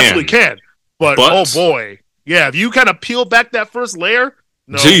 They absolutely can. But oh boy. Yeah, if you kind of peel back that first layer,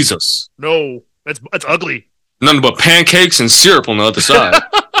 no. Jesus. No. It's ugly. Nothing but pancakes and syrup on the other side.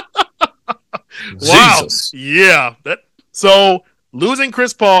 Wow. Jesus. Yeah. So losing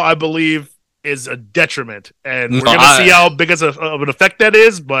Chris Paul, I believe, is a detriment. And we're going to see how big of an effect that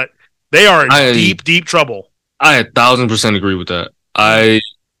is, but they are in deep, deep trouble. I 1,000% agree with that.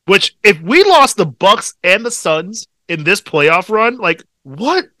 Which, if we lost the Bucks and the Suns in this playoff run, like,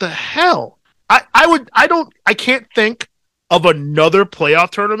 what the hell? I can't think of another playoff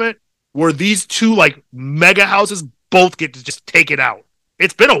tournament where these two, like, mega houses both get to just take it out.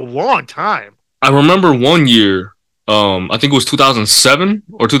 It's been a long time. I remember one year, I think it was 2007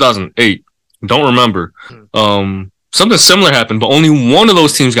 or 2008. Don't remember. Something similar happened, but only one of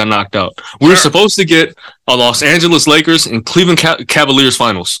those teams got knocked out. We were supposed to get a Los Angeles Lakers and Cleveland Cavaliers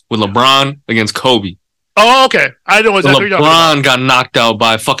finals with LeBron against Kobe. Oh, okay. I know exactly what you're talking about. LeBron got knocked out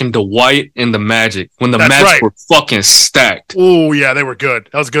by fucking Dwight and the Magic when the Magic were fucking stacked. Oh, yeah, they were good.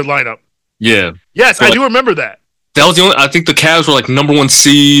 That was a good lineup. Yeah. Yes, I do remember that. That was the only. I think the Cavs were like number 1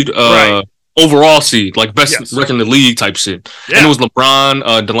 seed, overall seed, like best record in the league type shit. Yeah. And it was LeBron,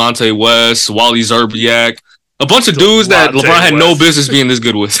 Delonte West, Wally Zerbiak, a bunch of dudes that LeBron had no business being this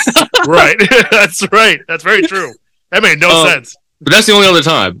good with. Right. That's right. That's very true. That made no sense. But that's the only other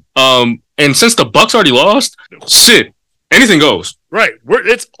time. And since the Bucks already lost, shit, anything goes. Right.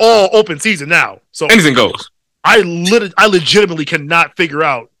 It's all open season now. So anything goes. I legitimately cannot figure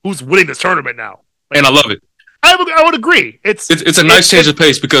out who's winning this tournament now. Like, and I love it. I would agree. It's a nice change of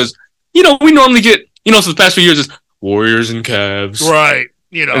pace because, we normally get, for the past few years, it's Warriors and Cavs. Right.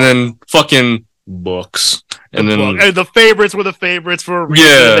 And then fucking Bucks. And the favorites were the favorites for a reason.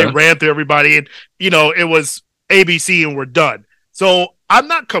 Yeah. They ran through everybody. And, it was ABC and we're done. So I'm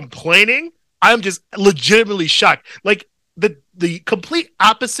not complaining. I'm just legitimately shocked. Like the complete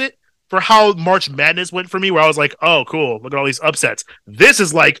opposite for how March Madness went for me, where I was like, oh, cool. Look at all these upsets. This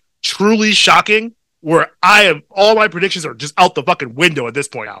is like truly shocking, where all my predictions are just out the fucking window at this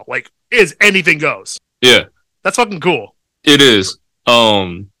point now. Like, anything goes. Yeah. That's fucking cool. It is.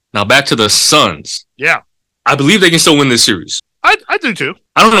 Now back to the Suns. Yeah. I believe they can still win this series. I do too.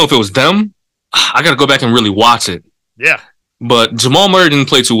 I don't know if it was them. I got to go back and really watch it. Yeah. But Jamal Murray didn't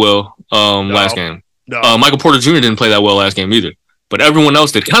play too well last game. No. Michael Porter Jr. didn't play that well last game either. But everyone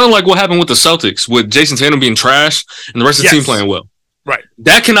else did. Kind of like what happened with the Celtics, with Jason Tatum being trash and the rest of the team playing well. Right.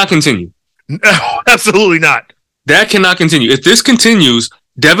 That cannot continue. No, absolutely not. That cannot continue. If this continues,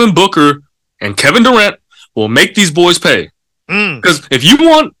 Devin Booker and Kevin Durant will make these boys pay. Because if you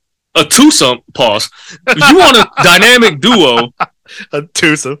want a twosome, if you want a dynamic duo, a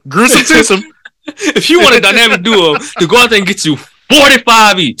twosome, gruesome twosome, If you want a dynamic duo to go out there and get you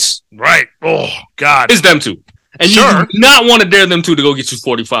 45 each, right? Oh God, it's them two, and you do not want to dare them two to go get you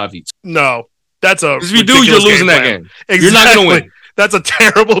 45 each. No, that's a. If you do, you're losing that game. Exactly. You're not gonna win. That's a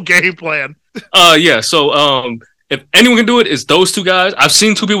terrible game plan. Yeah. So, if anyone can do it, it's those two guys. I've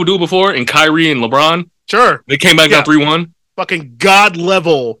seen two people do it before, in Kyrie and LeBron. Sure, they came back down 3-1. Fucking God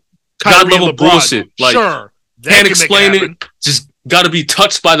level bullshit. Like, sure, can't explain it. Just got to be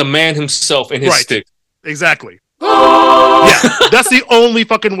touched by the man himself and his stick. Exactly. Yeah, that's the only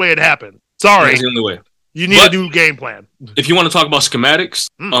fucking way it happened. Sorry, that's the only way. You need a new game plan. If you want to talk about schematics,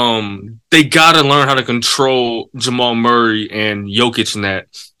 they gotta learn how to control Jamal Murray and Jokic in that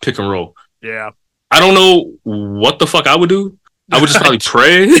pick and roll. Yeah, I don't know what the fuck I would do. I would just probably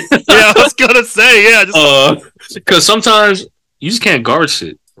pray. Yeah, I was gonna say, because sometimes you just can't guard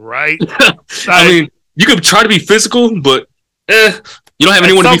shit. Right. I mean, you could try to be physical, but you don't have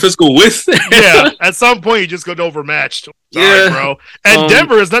anyone to be physical with. Yeah, at some point you just got overmatched. Sorry, bro. And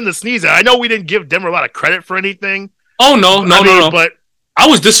Denver is nothing to sneeze at. I know we didn't give Denver a lot of credit for anything. Oh no. But I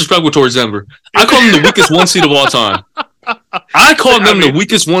was disrespectful towards Denver. I called them the weakest one seed of all time. I called them the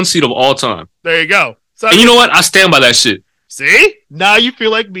weakest one seed of all time. There you go. So, and you know what? I stand by that shit. See? Now you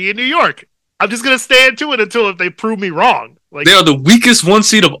feel like me in New York. I'm just gonna stand to it until if they prove me wrong. Like, they are the weakest one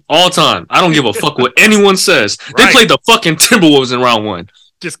seed of all time. I don't give a fuck what anyone says. They played the fucking Timberwolves in round 1.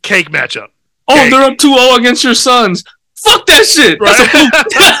 Just cake matchup. Oh, they're up 2-0 against your Suns. Fuck that shit. Right?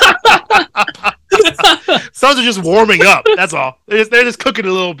 Suns are just warming up. That's all. They're just cooking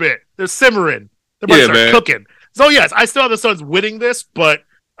a little bit. They're simmering. They're cooking. So yes, I still have the Suns winning this, but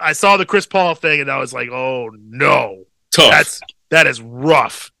I saw the Chris Paul thing and I was like, oh no. Tough. That is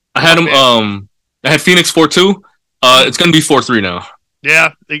rough. I had them. I had Phoenix 4-2. It's gonna be 4-3 now.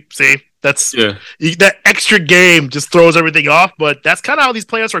 Yeah, see, that's that extra game just throws everything off. But that's kind of how these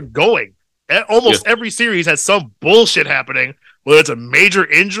playoffs are going. Almost every series has some bullshit happening, whether it's a major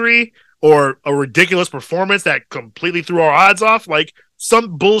injury or a ridiculous performance that completely threw our odds off. Like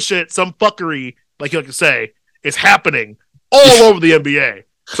some bullshit, some fuckery, like you like to say, is happening all over the NBA.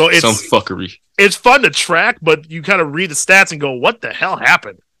 So it's some fuckery. It's fun to track, but you kind of read the stats and go, "What the hell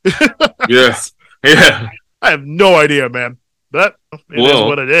happened?" Yeah. I have no idea, man. But it is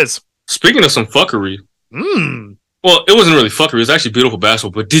what it is. Speaking of some fuckery, well, it wasn't really fuckery. It was actually beautiful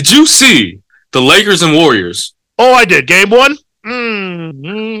basketball. But did you see the Lakers and Warriors? Oh, I did. Game 1?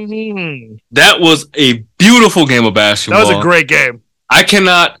 That was a beautiful game of basketball. That was a great game. I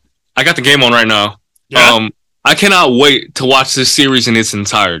got the game on right now. Yeah. I cannot wait to watch this series in its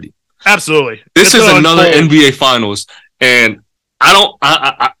entirety. Absolutely. This is another NBA Finals, and I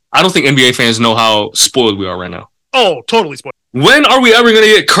don't think NBA fans know how spoiled we are right now. Oh, totally spoiled. When are we ever going to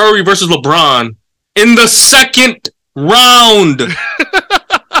get Curry versus LeBron in the second round?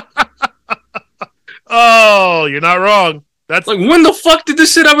 Oh, you're not wrong. That's like, when the fuck did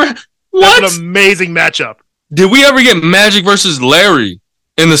this shit ever? What? That's an amazing matchup. Did we ever get Magic versus Larry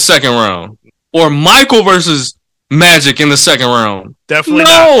in the second round? Or Michael versus Magic in the second round? Definitely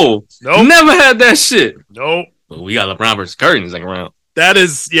not. Nope. Never had that shit. Nope. But we got LeBron versus Curry in the second round. That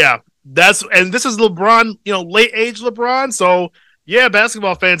is, and this is LeBron, late age LeBron. So,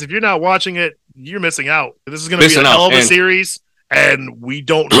 basketball fans, if you're not watching it, you're missing out. This is going to be a hell of a series, and we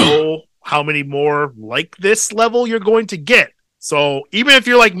don't know how many more like this level you're going to get. So, even if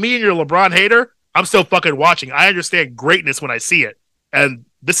you're like me and you're a LeBron hater, I'm still fucking watching. I understand greatness when I see it, and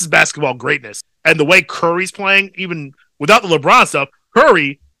this is basketball greatness. And the way Curry's playing, even without the LeBron stuff,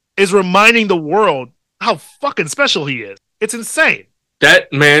 Curry is reminding the world how fucking special he is. It's insane.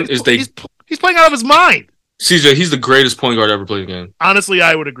 That man is he's playing out of his mind. CJ, he's the greatest point guard ever played the game. Honestly,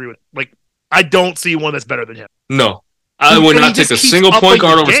 I would agree with. Like, I don't see one that's better than him. No, I would not take a single point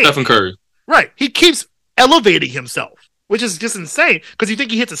guard over Stephen Curry. Right, he keeps elevating himself, which is just insane because you think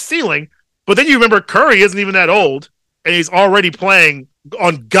he hits a ceiling, but then you remember Curry isn't even that old, and he's already playing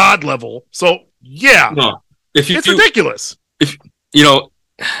on God level. So no, it's ridiculous. If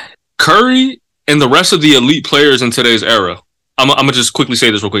Curry and the rest of the elite players in today's era. I'm gonna just quickly say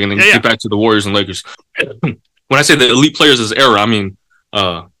this real quick and then get back to the Warriors and Lakers. When I say the elite players of this era, I mean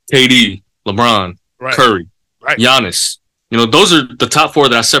KD, LeBron, Curry, Giannis. Those are the top 4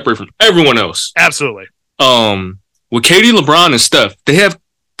 that I separate from everyone else. Absolutely. With KD, LeBron, and Steph, they have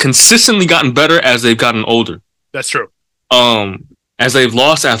consistently gotten better as they've gotten older. That's true. As they've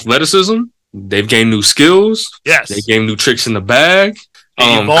lost athleticism, they've gained new skills. Yes. They gained new tricks in the bag.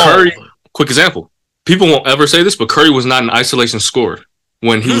 Curry, quick example. People won't ever say this, but Curry was not an isolation scorer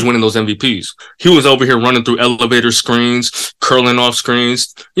when he was winning those MVPs. He was over here running through elevator screens, curling off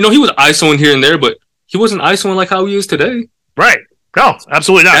screens. He was ISOing here and there, but he wasn't ISOing like how he is today. Right. No,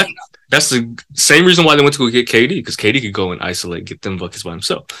 absolutely not. That's the same reason why they went to go get KD, because KD could go and isolate, get them buckets by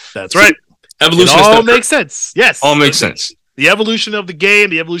himself. That's right. Evolution it all makes sense. Yes. All makes sense. The evolution of the game,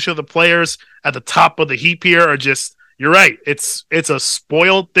 the evolution of the players at the top of the heap here are just, you're right. It's a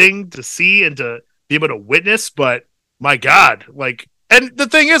spoiled thing to see and to be able to witness, but my God, like, and the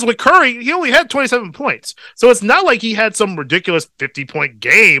thing is with Curry, he only had 27 points. So it's not like he had some ridiculous 50-point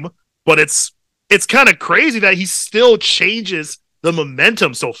game, but it's kind of crazy that he still changes the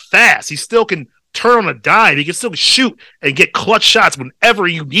momentum so fast. He still can turn on a dime. He can still shoot and get clutch shots whenever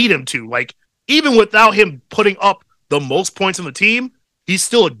you need him to. Like, even without him putting up the most points on the team, he's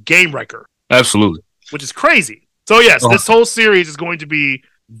still a game wrecker. Absolutely. Which is crazy. So, yes, this whole series is going to be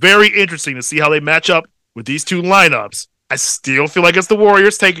very interesting to see how they match up with these two lineups. I still feel like it's the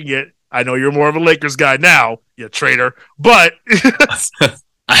Warriors taking it. I know you're more of a Lakers guy now, you traitor, but...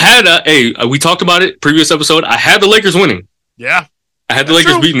 I had we talked about it previous episode. I had the Lakers winning. Yeah. I had the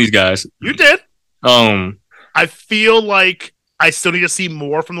Lakers beating these guys. You did. I feel like I still need to see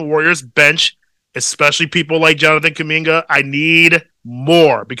more from the Warriors bench, especially people like Jonathan Kuminga. I need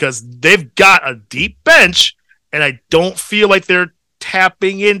more because they've got a deep bench, and I don't feel like they're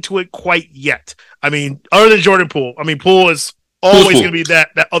tapping into it quite yet. I mean, other than Jordan Poole, Poole is always going to be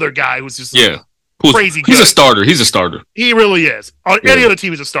that other guy who's just crazy good. He's a starter. He really is. On any other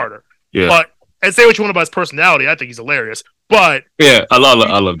team, he's a starter. Yeah. But, and say what you want about his personality, I think he's hilarious. But yeah, I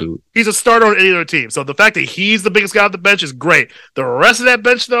love dude. He's a starter on any other team. So the fact that he's the biggest guy on the bench is great. The rest of that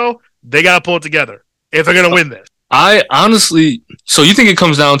bench, though, they got to pull it together if they're going to win this. I honestly, so you think it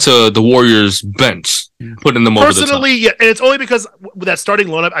comes down to the Warriors bench putting them over the top? Personally, yeah, and it's only because with that starting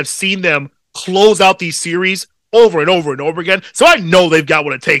lineup, I've seen them close out these series over and over and over again. So I know they've got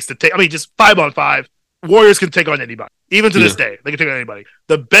what it takes to take. Just 5-on-5, Warriors can take on anybody. Even to this day, they can take on anybody.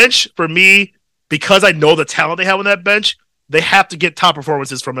 The bench, for me, because I know the talent they have on that bench, they have to get top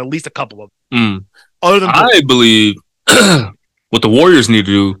performances from at least a couple of them. Other than I believe what the Warriors need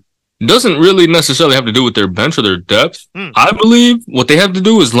to do doesn't really necessarily have to do with their bench or their depth. I believe what they have to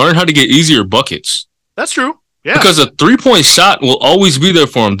do is learn how to get easier buckets. That's true. Yeah. Because a 3-point shot will always be there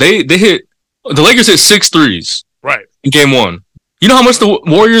for them. The Lakers hit 6 threes. Right. In game 1. You know how much the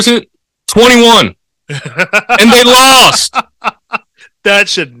Warriors hit? 21. And they lost. That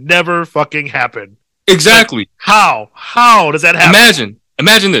should never fucking happen. Exactly. How does that happen?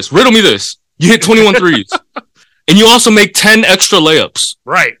 Imagine this. Riddle me this. You hit 21 threes. And you also make 10 extra layups.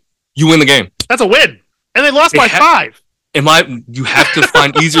 Right. You win the game. That's a win. And they lost by 5. You have to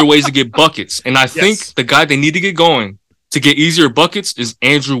find easier ways to get buckets. And I think the guy they need to get going to get easier buckets is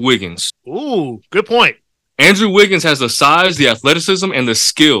Andrew Wiggins. Ooh, good point. Andrew Wiggins has the size, the athleticism, and the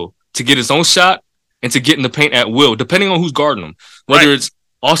skill to get his own shot and to get in the paint at will, depending on who's guarding him. Whether it's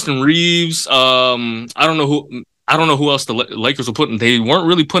Austin Reeves, I don't know who else the Lakers were putting. They weren't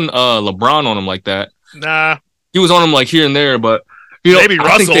really putting LeBron on him like that. Nah. He was on him like here and there, but maybe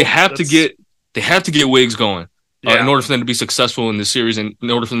I think they have to get Wiggs going in order for them to be successful in this series and in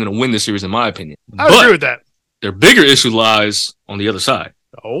order for them to win this series, in my opinion. I agree with that. Their bigger issue lies on the other side.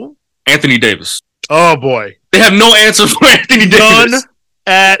 Oh? Anthony Davis. Oh, boy. They have no answer for Anthony Davis.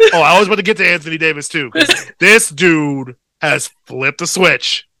 I was about to get to Anthony Davis, too. This dude has flipped a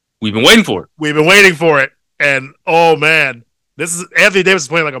switch. We've been waiting for it. And, oh, man. Anthony Davis is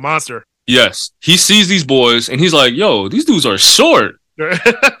playing like a monster. Yes. He sees these boys, and he's like, yo, these dudes are short. Give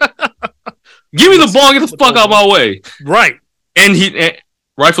me the ball, get the fuck out of my way. Right. And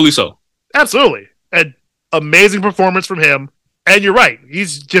rightfully so. Absolutely. And amazing performance from him. And you're right.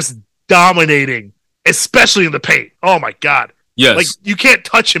 He's just dominating, especially in the paint. Oh, my God. Yes. Like, you can't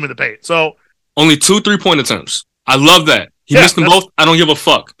touch him in the paint. So only 2 3-point attempts. I love that. He missed them both. I don't give a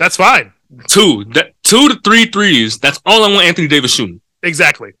fuck. That's fine. 2 to 3 threes. That's all I want Anthony Davis shooting.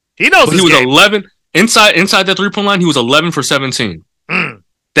 Exactly. He knows he was 11 inside that 3-point line. He was 11 for 17.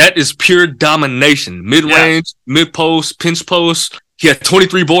 That is pure domination. Mid-range, mid-post, pinch post. He had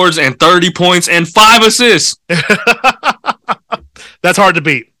 23 boards and 30 points and 5 assists. That's hard to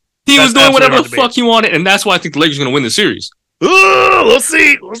beat. He was doing whatever the fuck he wanted, and that's why I think the Lakers are going to win the series. Ooh, we'll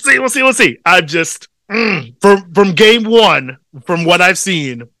see. I'm just from game 1, from what I've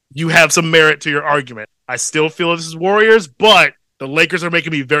seen, you have some merit to your argument. I still feel this is Warriors, but the Lakers are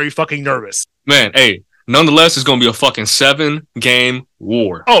making me very fucking nervous. Man, hey, nonetheless, it's going to be a fucking 7-game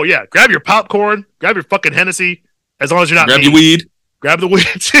war. Oh, yeah. Grab your popcorn. Grab your fucking Hennessy. As long as you're not Grab your weed. Grab the weed,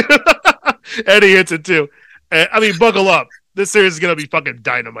 too. And he hits it, too. Buckle up. This series is going to be fucking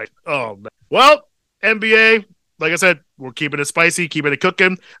dynamite. Oh, man. Well, NBA, like I said, we're keeping it spicy, keeping it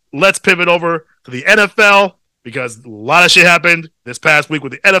cooking. Let's pivot over to the NFL because a lot of shit happened this past week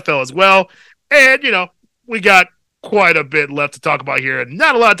with the NFL as well. And, we got quite a bit left to talk about here, and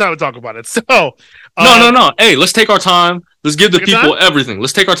not a lot of time to talk about it. So, no. Hey, let's take our time. Let's give the people everything.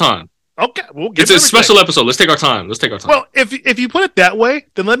 Let's take our time. Okay, we'll give it's a special episode. Let's take our time. Well, if you put it that way,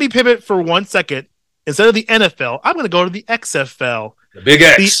 then let me pivot for 1 second. Instead of the NFL, I'm going to go to the XFL. The Big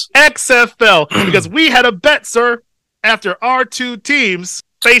X. The XFL, because we had a bet, sir, after our two teams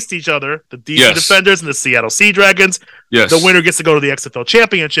faced each other, the DC Defenders and the Seattle Sea Dragons. Yes. The winner gets to go to the XFL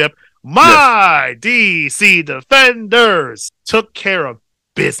Championship. My DC Defenders took care of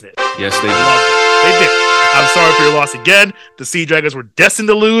business. Yes, they did. They did. I'm sorry for your loss again. The Sea Dragons were destined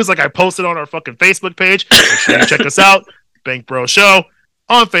to lose, like I posted on our fucking Facebook page. Make sure you check us out, Bank Bro Show,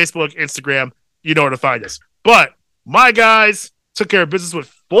 on Facebook, Instagram. You know where to find us. But my guys took care of business with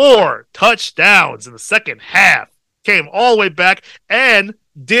 4 touchdowns in the second half. Came all the way back and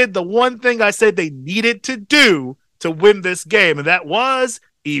did the one thing I said they needed to do to win this game, and that was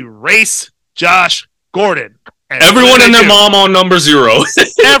erase Josh Gordon. And everyone and their mom on number 0.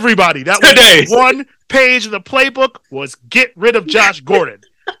 Everybody. That was one page of the playbook was get rid of Josh Gordon.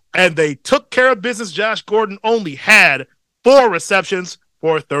 And they took care of business. Josh Gordon only had 4 receptions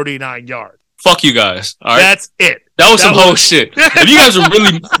for 39 yards. Fuck you guys. All right. That's it. That was some whole shit. If you guys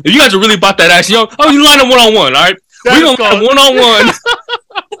are really about that action, you line up 1-on-1, all right? We're going to line 1-on-1.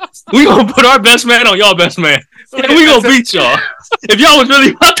 We're going to put our best man on y'all best man. And we're going to beat y'all. If y'all was really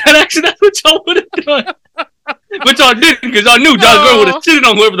about that action, that's what y'all would have done. But y'all didn't, because y'all knew Josh Gordon would have shitted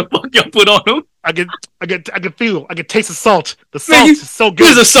on whoever the fuck y'all put on him. I could taste the salt. The salt is so good.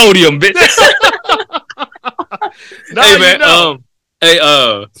 Here's a sodium, bitch. Hey,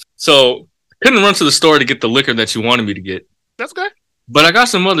 man. So couldn't run to the store to get the liquor that you wanted me to get. That's good. But I got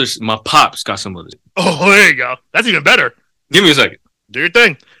some others. My pops got some others. Oh, there you go. That's even better. Give me a second. Do your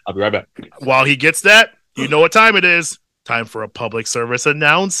thing. I'll be right back. While he gets that, you know what time it is. Time for a public service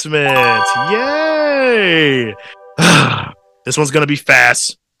announcement. Yay! This one's going to be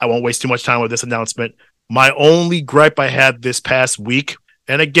fast. I won't waste too much time with this announcement. My only gripe I had this past week,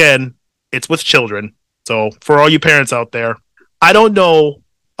 and again, it's with children. So for all you parents out there, I don't know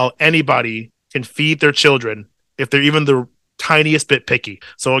how anybody can feed their children if they're even the tiniest bit picky.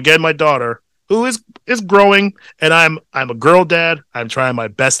 So again, my daughter, who is growing, and I'm a girl dad. I'm trying my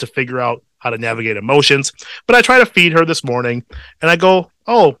best to figure out how to navigate emotions. But I try to feed her this morning, and I go,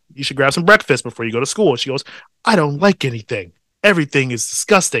 oh, you should grab some breakfast before you go to school. And she goes, I don't like anything. Everything is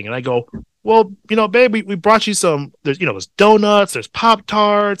disgusting. And I go, well, babe, we brought you some, there's donuts, there's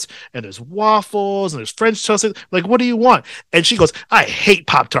Pop-Tarts, and there's waffles, and there's French toast. Like, what do you want? And she goes, I hate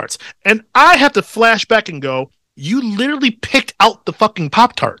Pop-Tarts. And I have to flash back and go, you literally picked out the fucking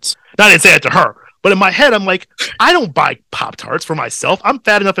Pop-Tarts. Now, I didn't say that to her. But in my head, I'm like, I don't buy Pop-Tarts for myself. I'm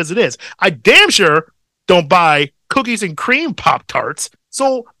fat enough as it is. I damn sure don't buy cookies and cream Pop-Tarts.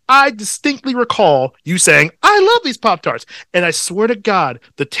 So I distinctly recall you saying, I love these Pop-Tarts. And I swear to God,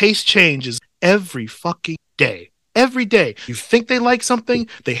 the taste changes every fucking day. Every day. You think they like something,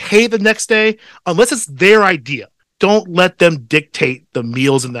 they hate the next day, unless it's their idea. Don't let them dictate the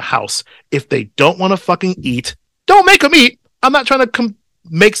meals in the house. If they don't want to fucking eat, don't make them eat. I'm not trying to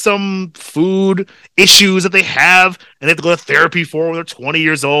make some food issues that they have and they have to go to therapy for when they're 20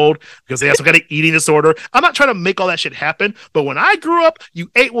 years old because they have some kind of eating disorder. I'm not trying to make all that shit happen, but when I grew up, you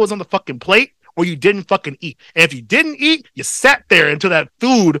ate what was on the fucking plate or you didn't fucking eat. And if you didn't eat, you sat there until that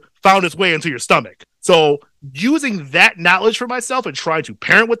food found its way into your stomach. So using that knowledge for myself and trying to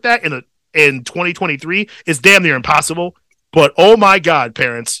parent with that in 2023 is damn near impossible. But oh my God,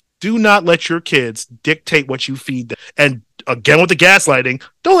 parents, do not let your kids dictate what you feed them. And again, with the gaslighting,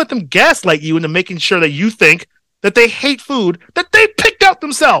 don't let them gaslight you into making sure that you think that they hate food that they picked out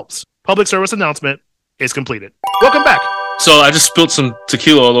themselves. Public service announcement is completed. Welcome back. So I just spilled some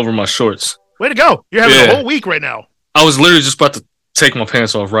tequila all over my shorts. Way to go. You're having a whole week right now. I was literally just about to take my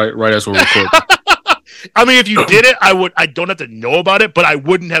pants off right as we're recording. I mean, if you did it, I don't have to know about it, but I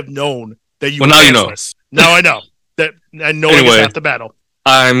wouldn't have known that you were now pantsless. You know. Now I know. That I know anyway, it's half the battle.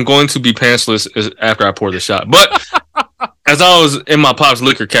 I'm going to be pantsless after I pour the shot. But as I was in my pop's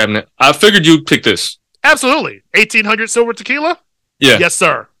liquor cabinet, I figured you'd pick this. Absolutely. 1800 silver tequila? Yeah. Yes,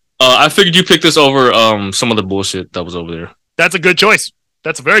 sir. I figured you'd pick this over some other bullshit that was over there. That's a good choice.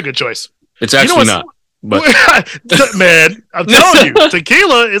 That's a very good choice. It's actually not. But man, I'm telling you,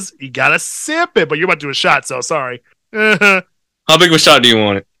 tequila is, you gotta sip it, but you're about to do a shot, so sorry. How big of a shot do you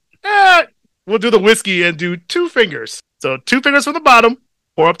want it? We'll do the whiskey and do 2 fingers. So 2 fingers from the bottom,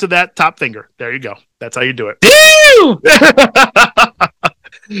 pour up to that top finger. There you go. That's how you do it.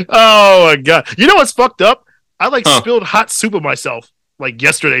 Oh my God. You know what's fucked up? I spilled hot soup on myself like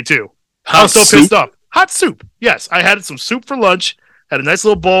yesterday too. I was so pissed off. Hot soup. Yes. I had some soup for lunch, had a nice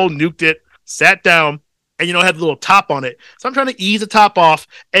little bowl, nuked it, sat down, and it had the little top on it. So I'm trying to ease the top off,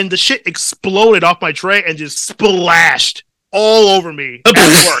 and the shit exploded off my tray and just splashed all over me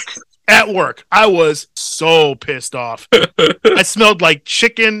at work. At work, I was so pissed off. I smelled like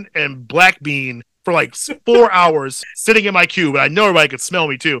chicken and black bean for like 4 hours sitting in my cube, and I know everybody could smell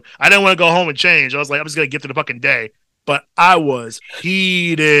me too. I didn't want to go home and change. I was like, I'm just gonna get through the fucking day. But I was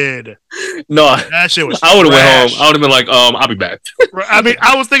heated. No, that shit was. I would have went home. I would have been like, I'll be back. I mean,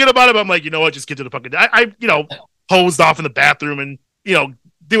 I was thinking about it, but I'm like, you know what? Just get to the fucking day. I hosed off in the bathroom and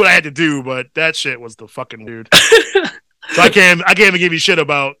do what I had to do. But that shit was the fucking weird. So I can't even give you shit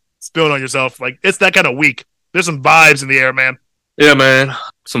about spilling on yourself. Like, it's that kind of week. There's some vibes in the air, man. Yeah, man.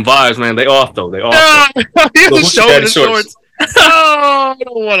 Some vibes, man. They off though. They off. He's showing his shorts. Oh, I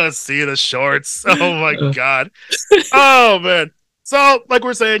don't want to see the shorts. Oh my god. Oh man. So, like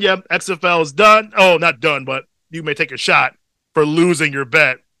we're saying, yeah, XFL is done. Oh, not done, but you may take a shot for losing your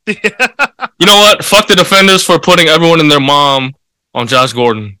bet. You know what? Fuck the defenders for putting everyone and their mom on Josh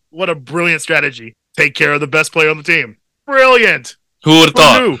Gordon. What a brilliant strategy. Take care of the best player on the team. Brilliant. Who would have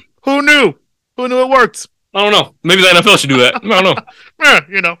thought? Who knew it worked? I don't know. Maybe the NFL should do that. I don't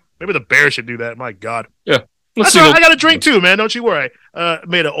know. Maybe the Bears should do that. My God. Yeah. That's right. I got a drink too, man. Don't you worry.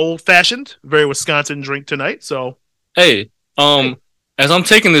 Made an old fashioned, very Wisconsin drink tonight. So, hey, as I'm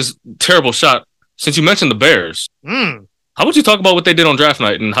taking this terrible shot, since you mentioned the Bears, how about you talk about what they did on draft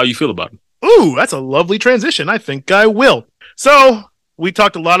night and how you feel about it? Ooh, that's a lovely transition. I think I will. So, we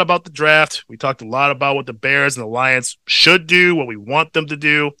talked a lot about the draft. We talked a lot about what the Bears and the Lions should do, what we want them to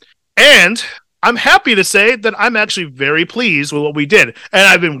do, and I'm happy to say that I'm actually very pleased with what we did. And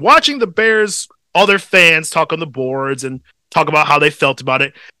I've been watching the Bears, all their fans talk on the boards and talk about how they felt about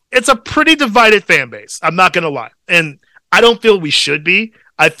it. It's a pretty divided fan base. I'm not going to lie. And I don't feel we should be.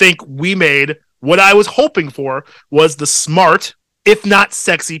 I think we made what I was hoping for was the smart, if not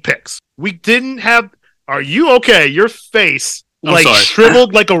sexy picks. We didn't have, are you okay? Your face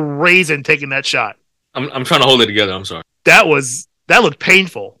shriveled like a raisin taking that shot. I'm trying to hold it together. I'm sorry. That looked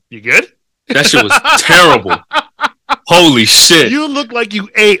painful. You good? That shit was terrible. Holy shit. You look like you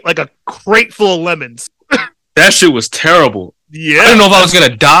ate like a crate full of lemons. That shit was terrible. Yeah. I didn't know if I was going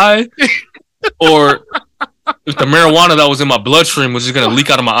to die or if the marijuana that was in my bloodstream was just going to leak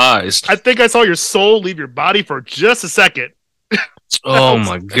out of my eyes. I think I saw your soul leave your body for just a second. Oh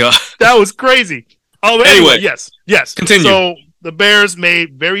my God. That was crazy. Oh, anyway, yes. Continue. So the Bears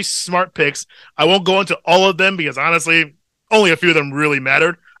made very smart picks. I won't go into all of them because honestly, only a few of them really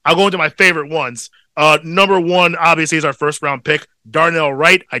mattered. I'll go into my favorite ones. Number one, obviously, is our first round pick, Darnell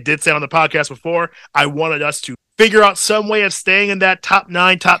Wright. I did say on the podcast before, I wanted us to figure out some way of staying in that top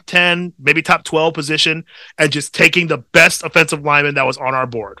 9, top 10, maybe top 12 position and just taking the best offensive lineman that was on our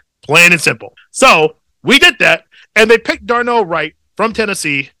board. Plain and simple. So we did that, and they picked Darnell Wright from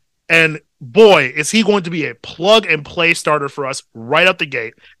Tennessee, and boy, is he going to be a plug-and-play starter for us right out the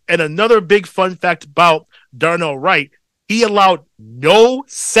gate. And another big fun fact about Darnell Wright, he allowed no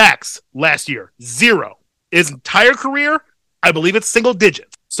sacks last year. 0. His entire career, I believe it's single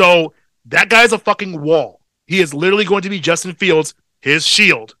digits. So that guy's a fucking wall. He is literally going to be Justin Fields, his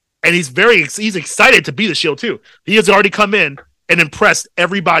shield. And he's excited to be the shield too. He has already come in and impressed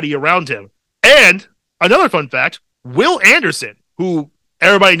everybody around him. And another fun fact, Will Anderson, who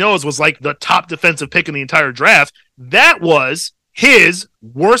everybody knows was like the top defensive pick in the entire draft, that was his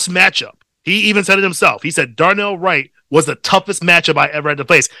worst matchup. He even said it himself. He said Darnell Wright was the toughest matchup I ever had to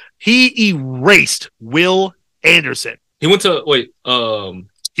face. He erased Will Anderson. He went to Houston.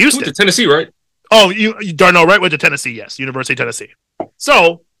 He went to Tennessee, right? Oh, Darnell Wright went to Tennessee, yes. University of Tennessee.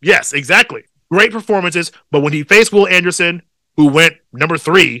 So, yes, exactly. Great performances, but when he faced Will Anderson, who went number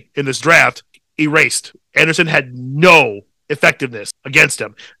 3 in this draft, erased. Anderson had no effectiveness against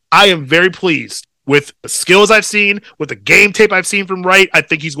him. I am very pleased with the skills I've seen, with the game tape I've seen from Wright. I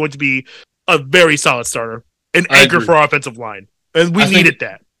think he's going to be a very solid starter, an anchor for our offensive line. And we needed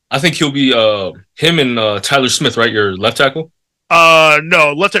that. I think he'll be him and Tyler Smith, right? Your left tackle?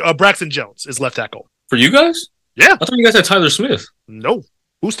 No, left tackle. Braxton Jones is left tackle. For you guys? Yeah. I thought you guys had Tyler Smith. No.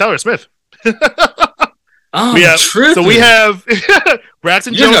 Who's Tyler Smith? Tripping. So we have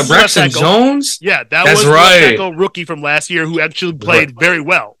Braxton Jones. Got Braxton Jones? Yeah, that's right. Left tackle rookie from last year who actually played very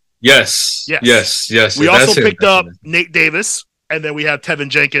well. Yes. We also picked up Nate Davis, and then we have Tevin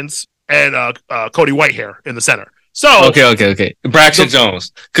Jenkins and Cody Whitehair in the center. So okay. Braxton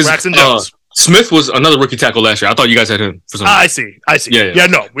Jones. Braxton Jones. Smith was another rookie tackle last year. I thought you guys had him for some reason. I see. Yeah,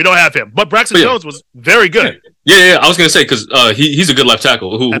 no, we don't have him. But Braxton Jones was very good. Yeah. I was going to say, because he's a good left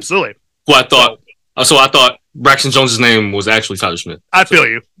tackle. Absolutely. Who I thought... So I thought Braxton Jones' name was actually Tyler Smith. I feel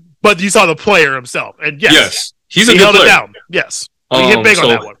you. But you saw the player himself. And yes he's a good player. He held it down. Yes. He hit big on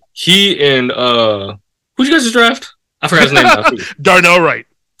that one. He and Who'd you guys draft? I forgot his name now. Darnell Wright.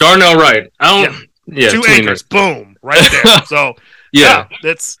 Darnell Wright. I don't. Yeah, two anchors. Boom, right there. So yeah,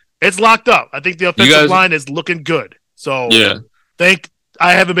 it's locked up. I think the offensive line is looking good. So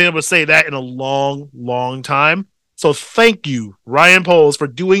I haven't been able to say that in a long, long time. So thank you, Ryan Poles, for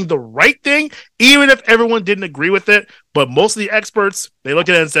doing the right thing, even if everyone didn't agree with it. But most of the experts, they looked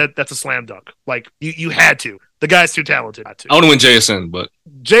at it and said, that's a slam dunk. Like, you had to. The guy's too talented not to. I would win JSN, but...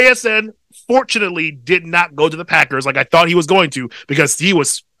 JSN, fortunately, did not go to the Packers like I thought he was going to, because he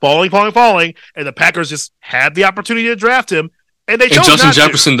was falling, and the Packers just had the opportunity to draft him, and they chose Justin not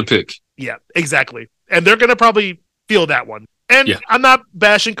Jefferson to pick. Yeah, exactly. And they're going to probably feel that one. And I'm not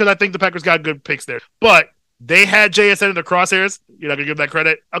bashing, because I think the Packers got good picks there. But... they had JSN in the crosshairs. You're not going to give him that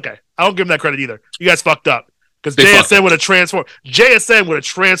credit? Okay. I don't give him that credit either. You guys fucked up. Because JSN would have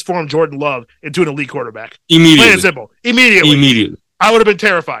transformed Jordan Love into an elite quarterback. Immediately. Plain and simple. Immediately. I would have been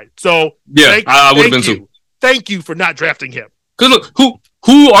terrified. So, I would have been too. Thank you for not drafting him. Because look,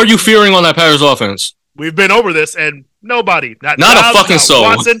 who are you fearing on that Packers offense? We've been over this, and nobody. Not a fucking soul.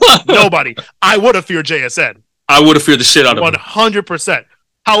 Watson, nobody. I would have feared JSN. I would have feared the shit out of him. 100%.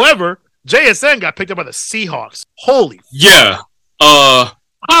 However, JSN got picked up by the Seahawks. Holy how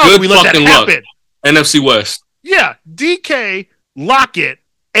did we let that happen? NFC West. Yeah, DK, Lockett,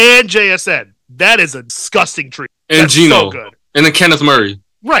 and JSN. That is a disgusting treat. And that's Geno. so good. And then Kenneth Murray.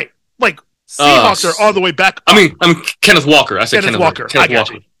 Right. Like, Seahawks are all the way back up. I'm Kenneth Walker. I said Kenneth Walker. I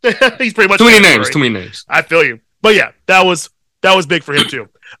got you. He's pretty much too many names. I feel you. But yeah, that was big for him too.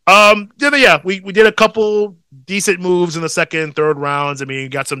 We did a couple decent moves in the second, third rounds. I mean,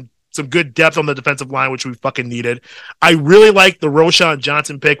 got some good depth on the defensive line, which we fucking needed. I really like the Roschon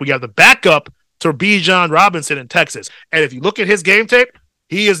Johnson pick. We got the backup to Bijan Robinson in Texas. And if you look at his game tape,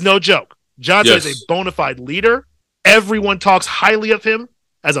 he is no joke. Johnson is a bona fide leader. Everyone talks highly of him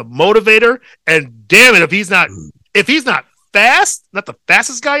as a motivator. And damn it, if he's not fast, not the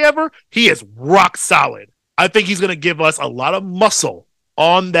fastest guy ever, he is rock solid. I think he's going to give us a lot of muscle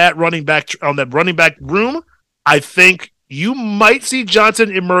on that running back room. I think you might see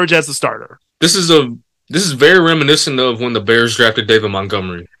Johnson emerge as the starter. This is very reminiscent of when the Bears drafted David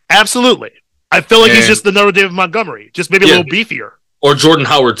Montgomery. Absolutely. I feel like he's just another David Montgomery, just maybe a little beefier. Or Jordan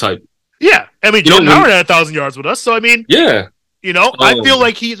Howard type. Yeah. I mean, Jordan Howard had 1,000 yards with us, so I mean, I feel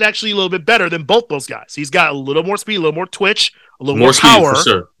like he's actually a little bit better than both those guys. He's got a little more speed, a little more twitch, a little more power.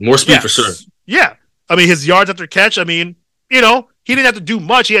 More speed for sure. Yeah. I mean, his yards after catch, I mean, he didn't have to do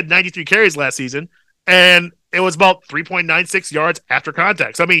much. He had 93 carries last season, and it was about 3.96 yards after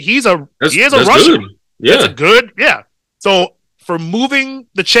contact. So, I mean, he is a rusher. Good. Yeah. That's a good, So, for moving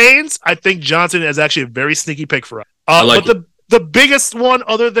the chains, I think Johnson is actually a very sneaky pick for us. But the biggest one,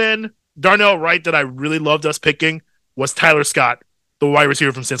 other than Darnell Wright, that I really loved us picking was Tyler Scott, the wide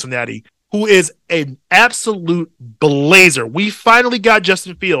receiver from Cincinnati, who is an absolute blazer. We finally got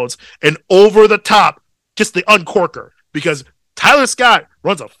Justin Fields, and over the top, just the uncorker, because Tyler Scott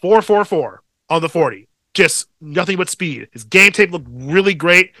runs a 4.44 on the 40. Just nothing but speed. His game tape looked really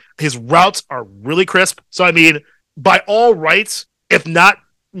great. His routes are really crisp. So, I mean, by all rights, if not,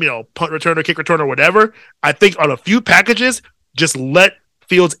 punt return or kick return or whatever, I think on a few packages, just let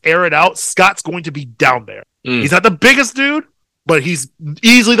Fields air it out. Scott's going to be down there. He's not the biggest dude, but he's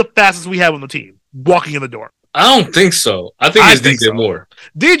easily the fastest we have on the team walking in the door. I don't think so. I think it's DJ Moore.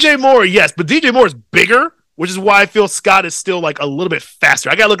 DJ Moore, yes, but DJ Moore is bigger, which is why I feel Scott is still like a little bit faster.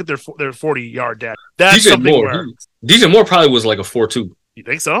 I got to look at their 40-yard dash. That's DJ something Moore, DJ Moore probably was like a 4.2. You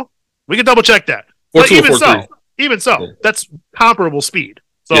think so? We can double check that. 4.2 but even so, that's comparable speed.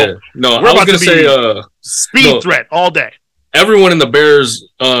 So I was going to say speed threat all day. Everyone in the Bears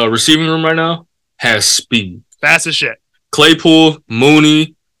receiving room right now has speed. Fast as shit. Claypool,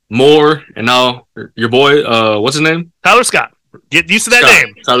 Mooney, Moore, and now your boy, what's his name? Tyler Scott. Get used to that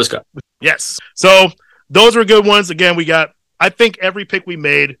name. Tyler Scott. Yes. So those were good ones. Again, I think every pick we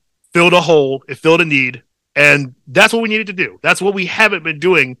made filled a hole. It filled a need. And that's what we needed to do. That's what we haven't been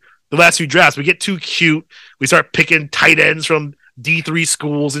doing the last few drafts. We get too cute. We start picking tight ends from D3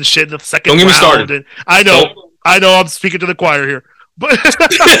 schools and shit in the second round. Don't get me started. And I know I'm speaking to the choir here. But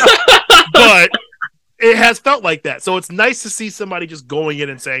but it has felt like that. So it's nice to see somebody just going in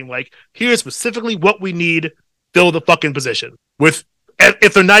and saying, like, here's specifically what we need, fill the fucking position. If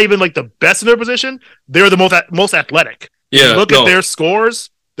they're not even like the best in their position, they're the most athletic. Yeah. Look at their scores,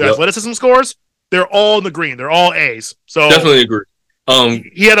 their athleticism scores, they're all in the green. They're all A's. So definitely agree.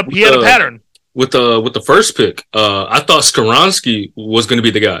 He had a pattern. With the first pick, I thought Skoronski was going to be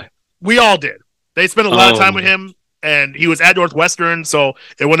the guy. We all did. They spent a lot of time with him, and he was at Northwestern, so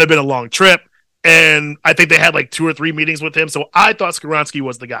it wouldn't have been a long trip. And I think they had like 2 or 3 meetings with him, so I thought Skoronski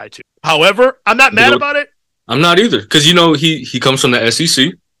was the guy too. However, I'm not mad about it. I'm not either, because he comes from the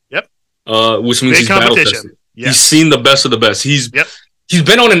SEC. Yep. Which means he's battle tested. Yes. He's seen the best of the best. He's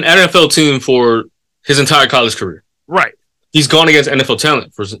been on an NFL team for his entire college career. Right. He's gone against NFL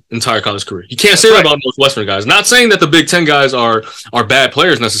talent for his entire college career. You can't say that about Northwestern guys. Not saying that the Big Ten guys are bad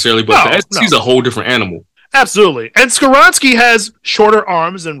players necessarily, but the SEC is a whole different animal. Absolutely. And Skoronski has shorter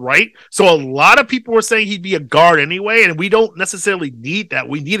arms than Wright, so a lot of people were saying he'd be a guard anyway, and we don't necessarily need that.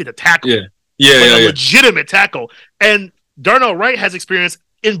 We needed a tackle. A legitimate tackle. And Darnell Wright has experience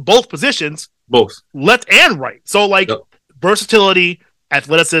in both positions. Both. Left and right. So, versatility,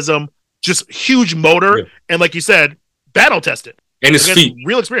 athleticism, just huge motor, and like you said, battle tested. And his feet.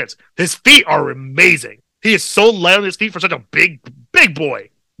 Real experience. His feet are amazing. He is so light on his feet for such a big boy.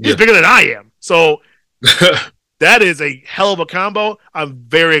 He's bigger than I am. So that is a hell of a combo. I'm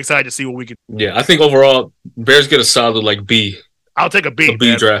very excited to see what we can do. Yeah, I think overall, Bears get a solid B. I'll take a B. A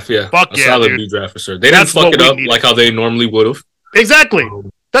B draft, yeah. Fuck a solid B draft for sure. They didn't fuck it up like how they normally would have. Exactly.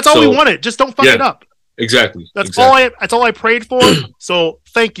 That's all we wanted. Just don't fuck it up. Exactly. That's all I prayed for. So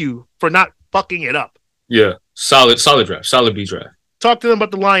thank you for not fucking it up. Yeah. Solid draft. Solid B draft. Talk to them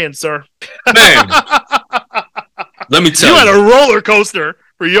about the Lions, sir. Man. Let me tell you. You had a roller coaster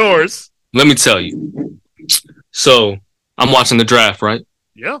for yours. Let me tell you. So, I'm watching the draft, right?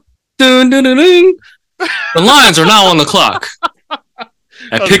 Yeah. Dun, dun, dun, dun. The Lions are now on the clock.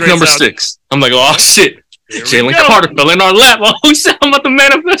 At pick number 6. I'm like, oh, shit. Jalen Carter fell in our lap. Oh, shit. I'm about to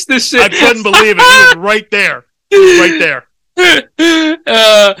manifest this shit. I couldn't believe it. He was right there.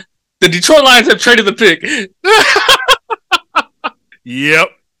 The Detroit Lions have traded the pick. Yep.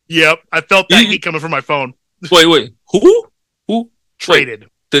 I felt that heat coming from my phone. Wait. Who traded?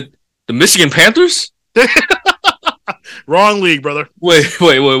 The Michigan Panthers? Wrong league, brother. Wait.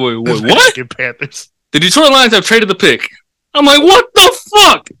 What? Michigan Panthers. The Detroit Lions have traded the pick. I'm like, what the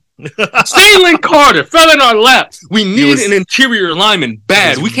fuck? Jalen Carter fell in our lap. We need an interior lineman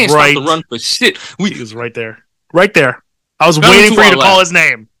bad. We can't stop the run for shit. He was right there. I was waiting for you to call his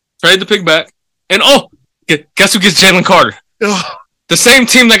name. Trade the pick back. And guess who gets Jalen Carter? The same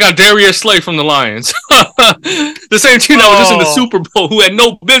team that got Darius Slay from the Lions. The same team that was just in the Super Bowl who had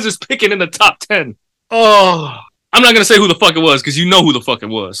no business picking in the top 10. I'm not going to say who the fuck it was because you know who the fuck it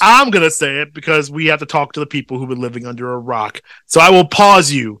was. I'm going to say it because we have to talk to the people who've been living under a rock. So I will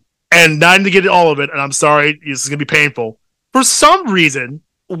pause you and not to get all of it. And I'm sorry, this is going to be painful. For some reason,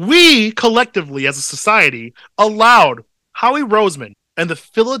 we collectively as a society allowed Howie Roseman and the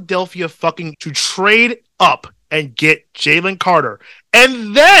Philadelphia fucking to trade up and get Jalen Carter.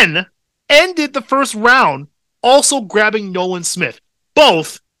 And then ended the first round also grabbing Nolan Smith.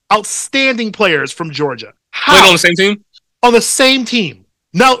 Both outstanding players from Georgia. How? Played on the same team? On the same team.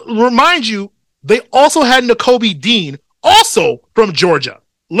 Now, remind you, they also had Nakobe Dean, also from Georgia.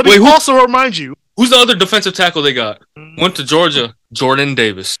 Let me also remind you. Who's the other defensive tackle they got? Went to Georgia. Jordan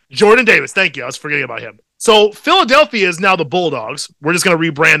Davis. Thank you. I was forgetting about him. So, Philadelphia is now the Bulldogs. We're just going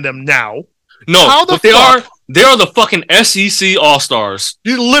to rebrand them now. No, but they are the fucking SEC All-Stars.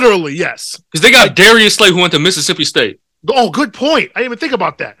 Literally, yes. Because they got Darius Slay who went to Mississippi State. Oh, good point. I didn't even think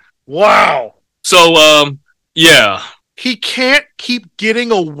about that. Wow. So, yeah. He can't keep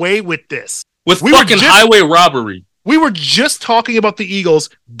getting away with this. With fucking highway robbery. We were just talking about the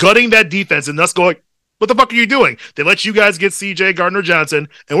Eagles gutting that defense and us going, what the fuck are you doing? They let you guys get CJ Gardner-Johnson,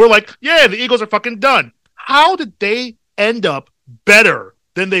 and we're like, yeah, the Eagles are fucking done. How did they end up better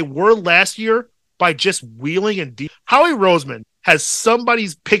than they were last year by just wheeling and deep? Howie Roseman has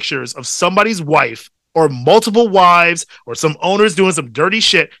somebody's pictures of somebody's wife or multiple wives or some owners doing some dirty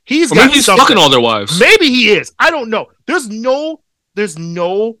shit. He's fucking all their wives. Maybe he is. I don't know. There's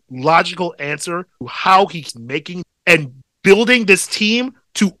no logical answer to how he's making and building this team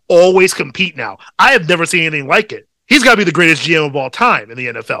to always compete now. I have never seen anything like it. He's got to be the greatest GM of all time in the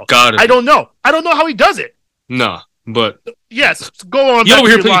NFL. Got it. I don't know how he does it. Nah, but yes, go on. Back to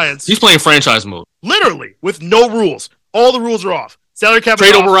your Lions. He's playing franchise mode. Literally, with no rules. All the rules are off. Salary cap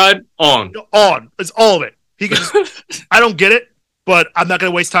trade override on. It's all of it. He can just, I don't get it, but I'm not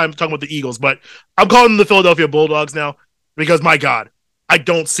going to waste time talking about the Eagles. But I'm calling them the Philadelphia Bulldogs now because, my God, I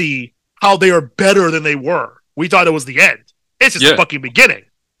don't see how they are better than they were. We thought it was the end. It's just the fucking beginning.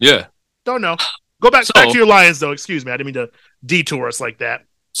 Yeah. Don't know. Go back to your Lions, though. Excuse me. I didn't mean to detour us like that.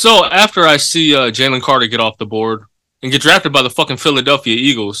 So after I see Jalen Carter get off the board and get drafted by the fucking Philadelphia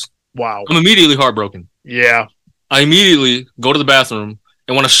Eagles, wow, I'm immediately heartbroken. Yeah. I immediately go to the bathroom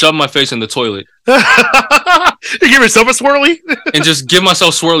and want to shove my face in the toilet. You give yourself a swirly? And just give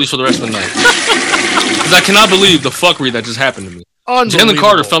myself swirlies for the rest of the night. Because I cannot believe the fuckery that just happened to me. Jalen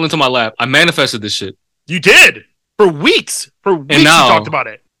Carter fell into my lap. I manifested this shit. You did. For weeks. You talked about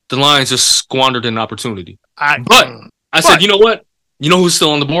it. the Lions just squandered an opportunity. But I said, you know what? You know who's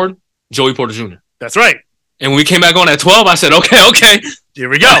still on the board? Joey Porter Jr. That's right. And when we came back on at 12, I said, okay. Here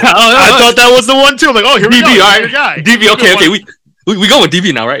we go. I thought that was the one, too. I'm like, here we DB, go. All right. Guy. DB, okay. We go with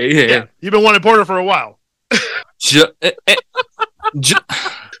DB now, right? Yeah. You've been wanting Porter for a while. And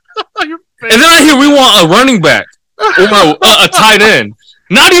then I hear we want a running back or a tight end.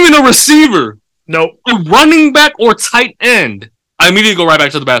 Not even a receiver. Nope. A running back or tight end. I immediately go right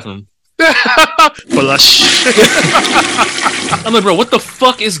back to the bathroom. Flush. I'm like, bro, what the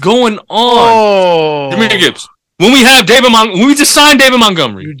fuck is going on? Oh. Jameer Gibbs. When we just signed David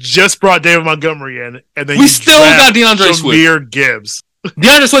Montgomery. You just brought David Montgomery in, and then we still got DeAndre Swift. Jameer Gibbs.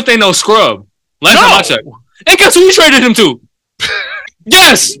 DeAndre Swift ain't no scrub. Last time I checked. And guess who we traded him to?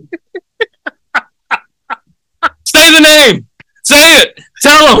 Yes. Say the name. Say it.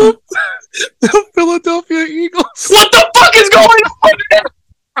 Tell them. The Philadelphia Eagles. What the fuck is going on?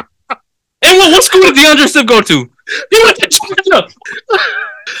 And what school did DeAndre Swift go to? He went to Georgia.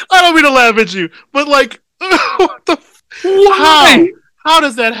 I don't mean to laugh at you, but like, what the? How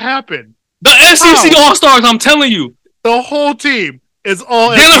does that happen? The SEC All-Stars, I'm telling you. The whole team is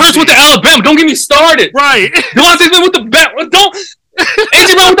all Jalen Hurts went to Alabama. Don't get me started. Right. Devontae Smith with the bat. Don't.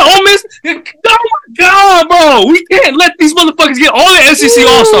 AJ Brown with the Ole Miss. Oh my God, bro. We can't let these motherfuckers get all the SEC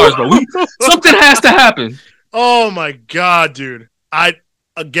All-Stars, bro. Something has to happen. Oh my God, dude.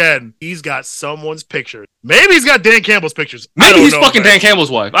 Again, he's got someone's pictures. Maybe he's got Dan Campbell's pictures. Maybe he's fucking Dan Campbell's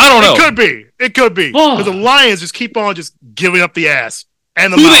wife. I don't know. It could be. Because the Lions just keep on just giving up the ass.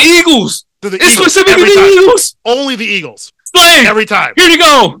 And the Eagles. It's specifically the Eagles. Only the Eagles. Explain. Every time. Here you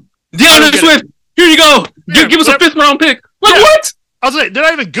go. DeAndre Swift. Here you go. Give us a 5th round pick. Like what? I was like, they're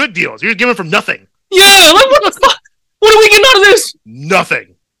not even good deals. You're giving from nothing. Yeah, like what the fuck? What are we getting out of this?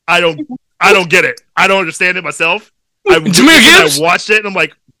 Nothing. I don't get it. I don't understand it myself. Jameer Gibbs? I watched it and I'm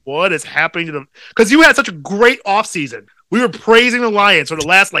like, what is happening to them? Because you had such a great offseason. We were praising the Lions for the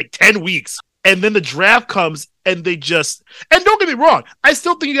last 10 weeks. And then the draft comes and they just, and don't get me wrong, I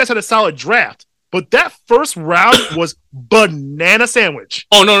still think you guys had a solid draft. But that first round was banana sandwich.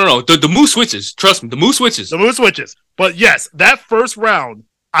 Oh, no. The mood switches. Trust me, the mood switches. The mood switches. But yes, that first round,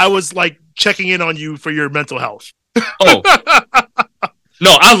 I was checking in on you for your mental health. Oh.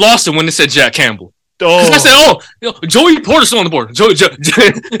 No, I lost it when they said Jack Campbell. Oh. I said, Joey Porter's still on the board.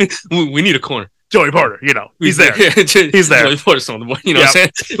 We need a corner. Joey Porter, he's there. He's there. Joey Porter's still on the board. You know what I'm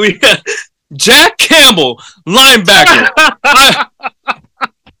saying? We got Jack Campbell, linebacker.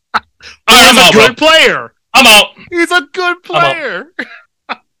 He's a good player. I'm out. He's a good player.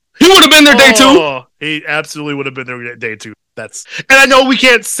 He would have been there day 2. He absolutely would have been there day 2. And I know we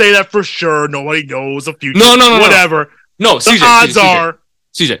can't say that for sure. Nobody knows the future. No. Whatever. No, the odds are.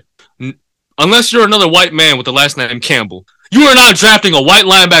 CJ, unless you're another white man with the last name Campbell, you are not drafting a white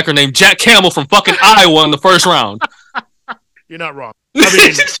linebacker named Jack Campbell from fucking Iowa in the first round. You're not wrong. I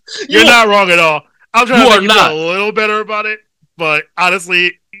mean, you're not wrong at all. I'm trying to make you feel a little better about it, but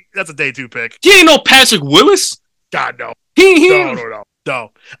honestly, that's a day 2 pick. He ain't no Patrick Willis. God, no.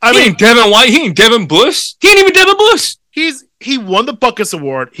 No. I mean, ain't Devin White. He ain't Devin Bush. He ain't even Devin Bush. He won the Buckus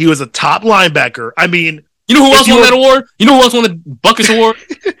Award. He was a top linebacker. I mean, you know who else won that award? You know who else won the Buckus Award?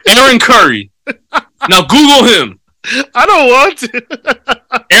 Aaron Curry. Now Google him. I don't want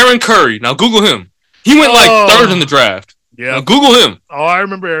to. Aaron Curry. Now Google him. He went 3rd in the draft. Yeah. Now Google him. Oh, I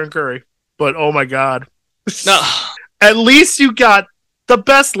remember Aaron Curry. But oh my God. Now, at least you got the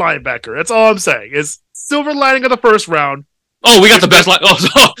best linebacker. That's all I'm saying. Is silver lining of the first round. Oh, we got the best we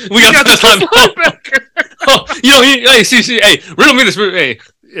got the best linebacker. Hey, riddle me this. Hey,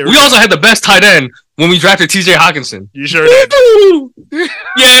 we also had the best tight end when we drafted T.J. Hawkinson. You sure did.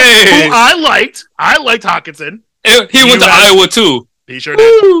 Yay! Who I liked Hawkinson. He went to Iowa too. He sure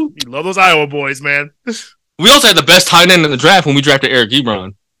did. You love those Iowa boys, man. We also had the best tight end in the draft when we drafted Eric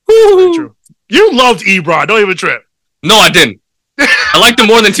Ebron. Very true. You loved Ebron. Don't even trip. No, I didn't. I liked him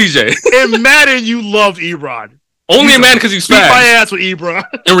more than TJ. In Madden, you loved Ebron. Only in Madden because he's fast. Beat my ass with Ebron.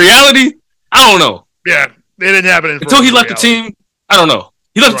 In reality, I don't know. Yeah, it didn't happen until he left the team. I don't know.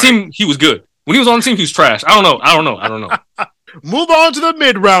 He left the team. He was good. When he was on the team, he was trash. I don't know. Move on to the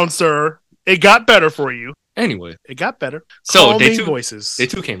mid-round, sir. It got better for you. Anyway, it got better. So day 2 voices. Day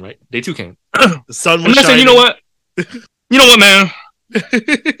 2 came, right? Day 2 came. The sun was shining. You know what? You know what, man?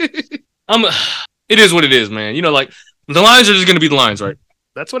 It is what it is, man. You know, the Lions are just gonna be the Lions, right?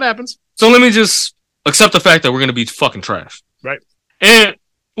 That's what happens. So let me just accept the fact that we're gonna be fucking trash, right? And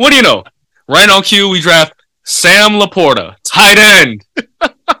what do you know? Right on cue, we draft Sam Laporta, tight end.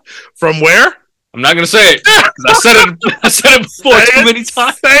 From where? I'm not gonna say it. I said it before too many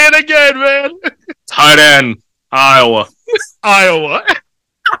times. Say it again, man. Tight end, Iowa.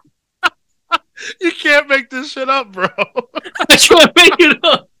 this shit up, bro. I try to make it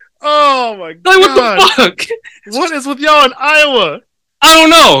up. Oh my god! Like, what the fuck? What is with y'all in Iowa? I don't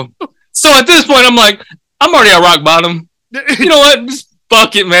know. So at this point, I'm like, I'm already at rock bottom. You know what? Just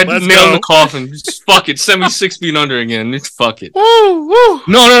fuck it, man. Just nail in the coffin. Just fuck it. Send me 6 feet under again. Just fuck it. Woo, woo.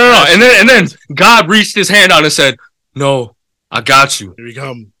 No. And then God reached his hand out and said, "No, I got you." Here we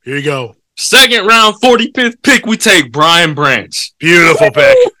come. Here you go. Second round, 45th pick, we take Brian Branch. Beautiful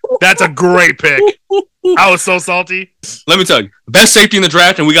pick. That's a great pick. I was so salty. Let me tell you, best safety in the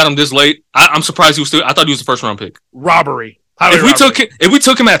draft, and we got him this late. I'm surprised he was still. I thought he was the first round pick. Robbery. If we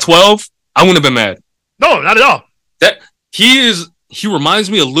took him at 12, I wouldn't have been mad. No, not at all. He reminds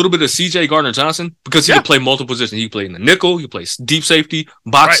me a little bit of CJ Gardner-Johnson because he can play multiple positions. He can play in the nickel, he plays deep safety,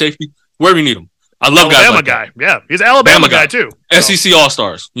 box safety, wherever you need him. I love guys like that. Yeah, he's an Alabama guy too. SEC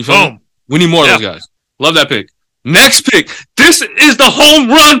All-Stars. You feel me? We need more of those guys. Love that pick. Next pick. This is the home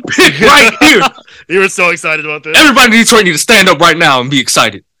run pick right here. You were so excited about this. Everybody in Detroit need to stand up right now and be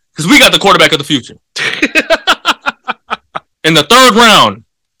excited because we got the quarterback of the future. In the third round,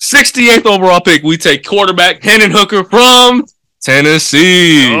 68th overall pick, we take quarterback Hendon Hooker from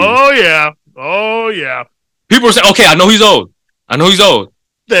Tennessee. Oh, yeah. People are saying, okay, I know he's old.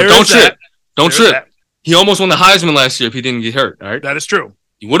 Don't trip. Don't trip. He almost won the Heisman last year if he didn't get hurt, all right? That is true.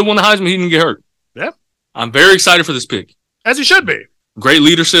 He would have won the Heisman if he didn't get hurt. Yeah. I'm very excited for this pick. As he should be. Great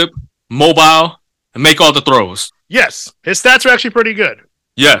leadership, mobile, and make all the throws. Yes. His stats are actually pretty good.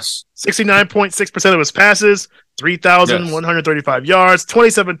 Yes. 69.6% of his passes, 3,135 yards,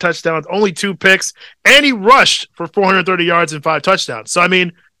 27 touchdowns, only 2 picks, and he rushed for 430 yards and 5 touchdowns. So, I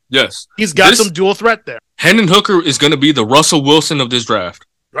mean, yes, he's got some dual threat there. Hendon Hooker is going to be the Russell Wilson of this draft.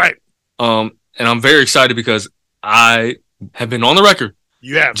 Right. And I'm very excited because I have been on the record.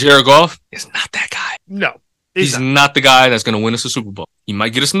 You have. Jared Goff is not that guy. No. He's not the guy that's going to win us a Super Bowl. He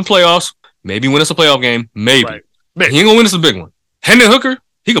might get us in the playoffs, maybe win us a playoff game, maybe. Right. He ain't going to win us the big one. Hendon Hooker,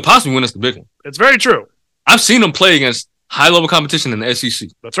 he could possibly win us the big one. It's very true. I've seen him play against high-level competition in the SEC.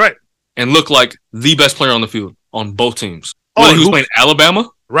 That's right. And look like the best player on the field on both teams. Whether he was playing Alabama,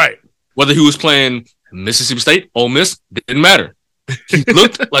 right? Whether he was playing Mississippi State, Ole Miss, didn't matter. He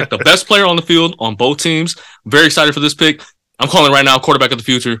looked like the best player on the field on both teams. Very excited for this pick. I'm calling right now quarterback of the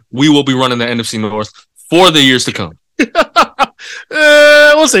future. We will be running the NFC North for the years to come.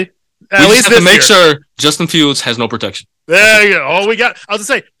 We'll see. At least have to make sure Justin Fields has no protection. There you go. Oh, we got. I was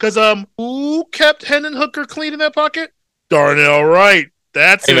gonna say because who kept Hendon Hooker clean in that pocket? Darnell Wright.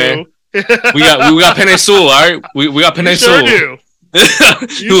 That's who. Man. we got Penei Sewell. All right, we got Penei Sewell. Sure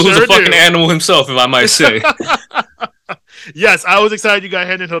Who was a fucking animal himself, if I might say. Yes, I was excited you got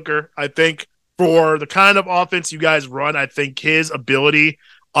Hendon Hooker. I think for the kind of offense you guys run, I think his ability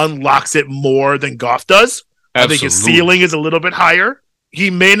unlocks it more than Goff does. Absolutely. I think his ceiling is a little bit higher. He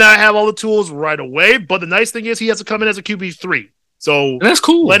may not have all the tools right away, but the nice thing is he has to come in as a QB3. So that's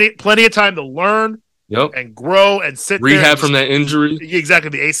cool. Plenty of time to learn and grow and sit rehab from that injury. Exactly.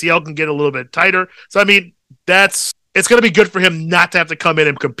 The ACL can get a little bit tighter. So, I mean, it's going to be good for him not to have to come in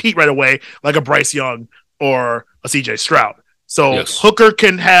and compete right away like a Bryce Young or a CJ Stroud. So Hooker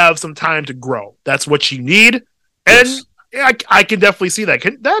can have some time to grow. That's what you need. And I can definitely see that.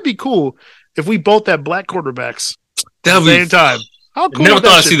 That'd be cool if we both had black quarterbacks at the same time. How cool! Never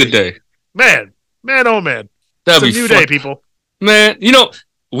thought I'd see the day. Man, oh man. That'd be a new day, people. Man,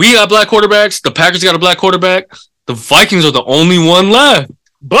 we got black quarterbacks. The Packers got a black quarterback. The Vikings are the only one left.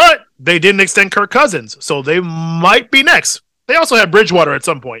 But they didn't extend Kirk Cousins, so they might be next. They also had Bridgewater at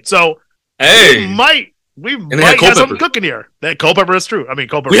some point. So we might have something cooking here. That Culpepper is true. I mean,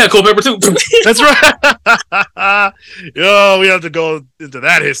 Culpepper. We had Culpepper too. That's right. Yo, we have to go into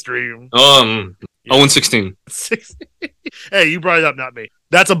that history. 0-16. Hey, you brought it up, not me.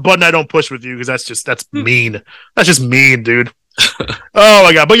 That's a button I don't push with you because that's mean. That's just mean, dude. Oh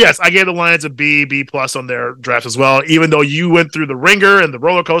my god! But yes, I gave the Lions a B+ on their draft as well. Even though you went through the ringer and the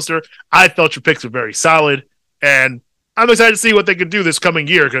roller coaster, I felt your picks were very solid, and I'm excited to see what they can do this coming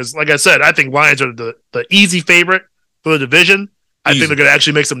year. Because, like I said, I think Lions are the easy favorite for the division. I think they're going to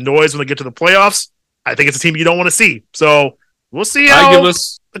actually make some noise when they get to the playoffs. I think it's a team you don't want to see. So we'll see how it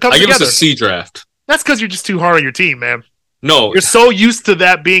comes together. I give us a C draft. That's because you're just too hard on your team, man. No. You're so used to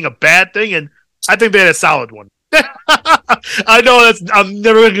that being a bad thing, and I think they had a solid one. I know I'm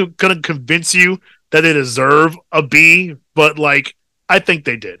never going to convince you that they deserve a B, but, I think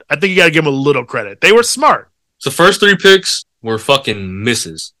they did. I think you got to give them a little credit. They were smart. So first 3 picks were fucking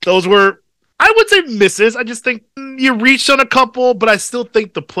misses. Those were, I would say misses. I just think you reached on a couple, but I still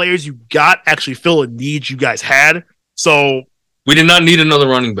think the players you got actually fill a need you guys had. So we did not need another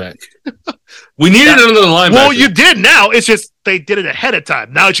running back. We needed another linebacker. Well, you did now. It's just they did it ahead of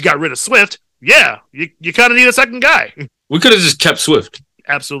time. Now that you got rid of Swift, yeah, you kind of need a second guy. We could have just kept Swift.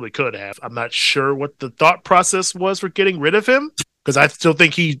 Absolutely could have. I'm not sure what the thought process was for getting rid of him, because I still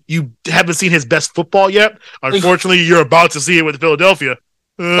think you haven't seen his best football yet. Unfortunately, you're about to see it with Philadelphia.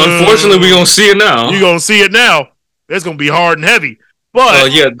 Unfortunately, we're going to see it now. You're going to see it now. It's going to be hard and heavy.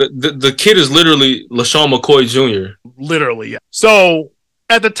 But yeah, the kid is literally LaShawn McCoy Jr. Literally, yeah. So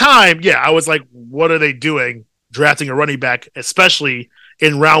at the time, yeah, I was like, what are they doing drafting a running back, especially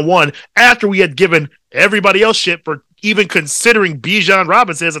in round 1, after we had given everybody else shit for even considering Bijan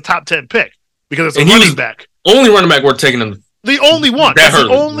Robinson as a top 10 pick because it's a running back. Only running back we're taking him. The only one. That's the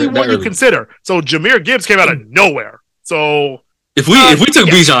only one you consider. So Jahmyr Gibbs came out of nowhere. So if we took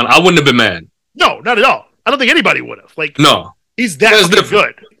Bijan, I wouldn't have been mad. No, not at all. I don't think anybody would have. Like, no, he's that fucking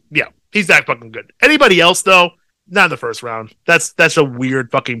good. Yeah, he's that fucking good. Anybody else though, not in the first round. That's a weird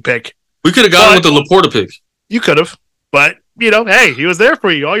fucking pick. We could have gotten with the Laporta pick. You could have, but hey, he was there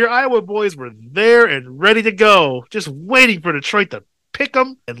for you. All your Iowa boys were there and ready to go, just waiting for Detroit to pick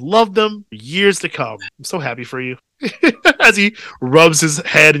them and love them for years to come. I'm so happy for you. As he rubs his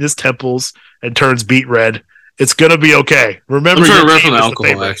head in his temples and turns beet red. It's gonna be okay. Remember, I'm trying to run from the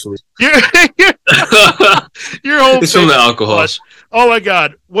alcohol. Actually, your whole it's from the alcohol. Flush. Oh my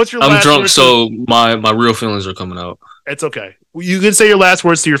god, what's your? I'm drunk, so my real feelings are coming out. It's okay. You can say your last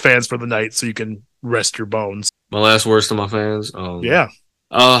words to your fans for the night, so you can rest your bones. My last words to my fans. Yeah.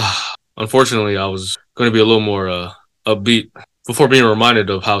 Unfortunately, I was going to be a little more upbeat before being reminded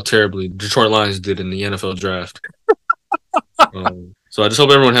of how terribly Detroit Lions did in the NFL draft. So I just hope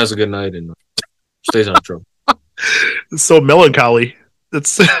everyone has a good night and stays out of trouble. It's so melancholy. It's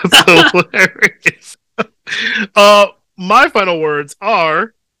so hilarious. My final words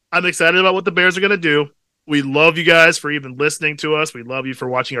are: I'm excited about what the Bears are going to do. We love you guys for even listening to us. We love you for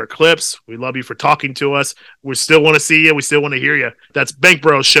watching our clips. We love you for talking to us. We still want to see you. We still want to hear you. That's Bank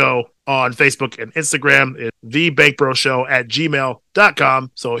Bro Show on Facebook and Instagram. It's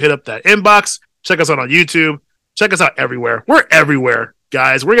thebankbroshow@gmail.com. So hit up that inbox. Check us out on YouTube. Check us out everywhere. We're everywhere,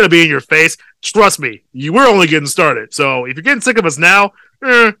 guys. We're going to be in your face. Trust me, we're only getting started. So if you're getting sick of us now,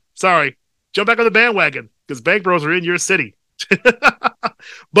 sorry. Jump back on the bandwagon because Bank Bros are in your city.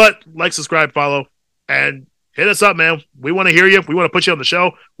 But like, subscribe, follow, and hit us up, man. We want to hear you. We want to put you on the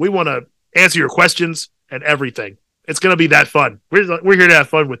show. We want to answer your questions and everything. It's going to be that fun. We're here to have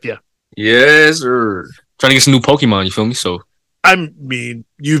fun with you. Yes, sir. Trying to get some new Pokemon, you feel me? So, I mean,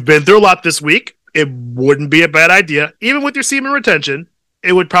 you've been through a lot this week. It wouldn't be a bad idea. Even with your semen retention,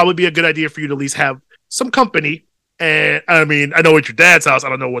 it would probably be a good idea for you to at least have some company. And, I mean, I know at your dad's house, I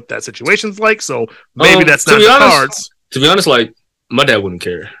don't know what that situation's like, so maybe that's not the cards. To be honest, like, my dad wouldn't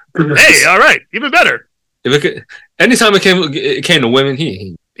care. Hey, all right. Even better. Anytime it came to women,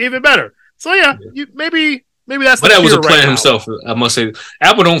 he even better. So, yeah. Maybe that's my dad was a player himself, I must say.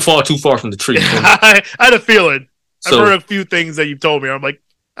 Apple don't fall too far from the tree. I had a feeling. I've heard a few things that you've told me. I'm like,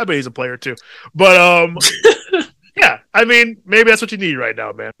 I bet he's a player too. But, yeah, I mean, maybe that's what you need right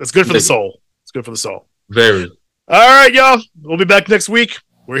now, man. It's good for the soul. It's good for the soul. Very. All right, y'all. We'll be back next week.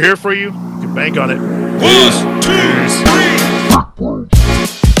 We're here for you. You can bank on it. 1, 2, 3.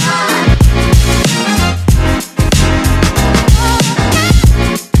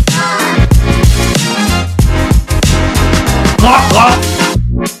 Lock, lock.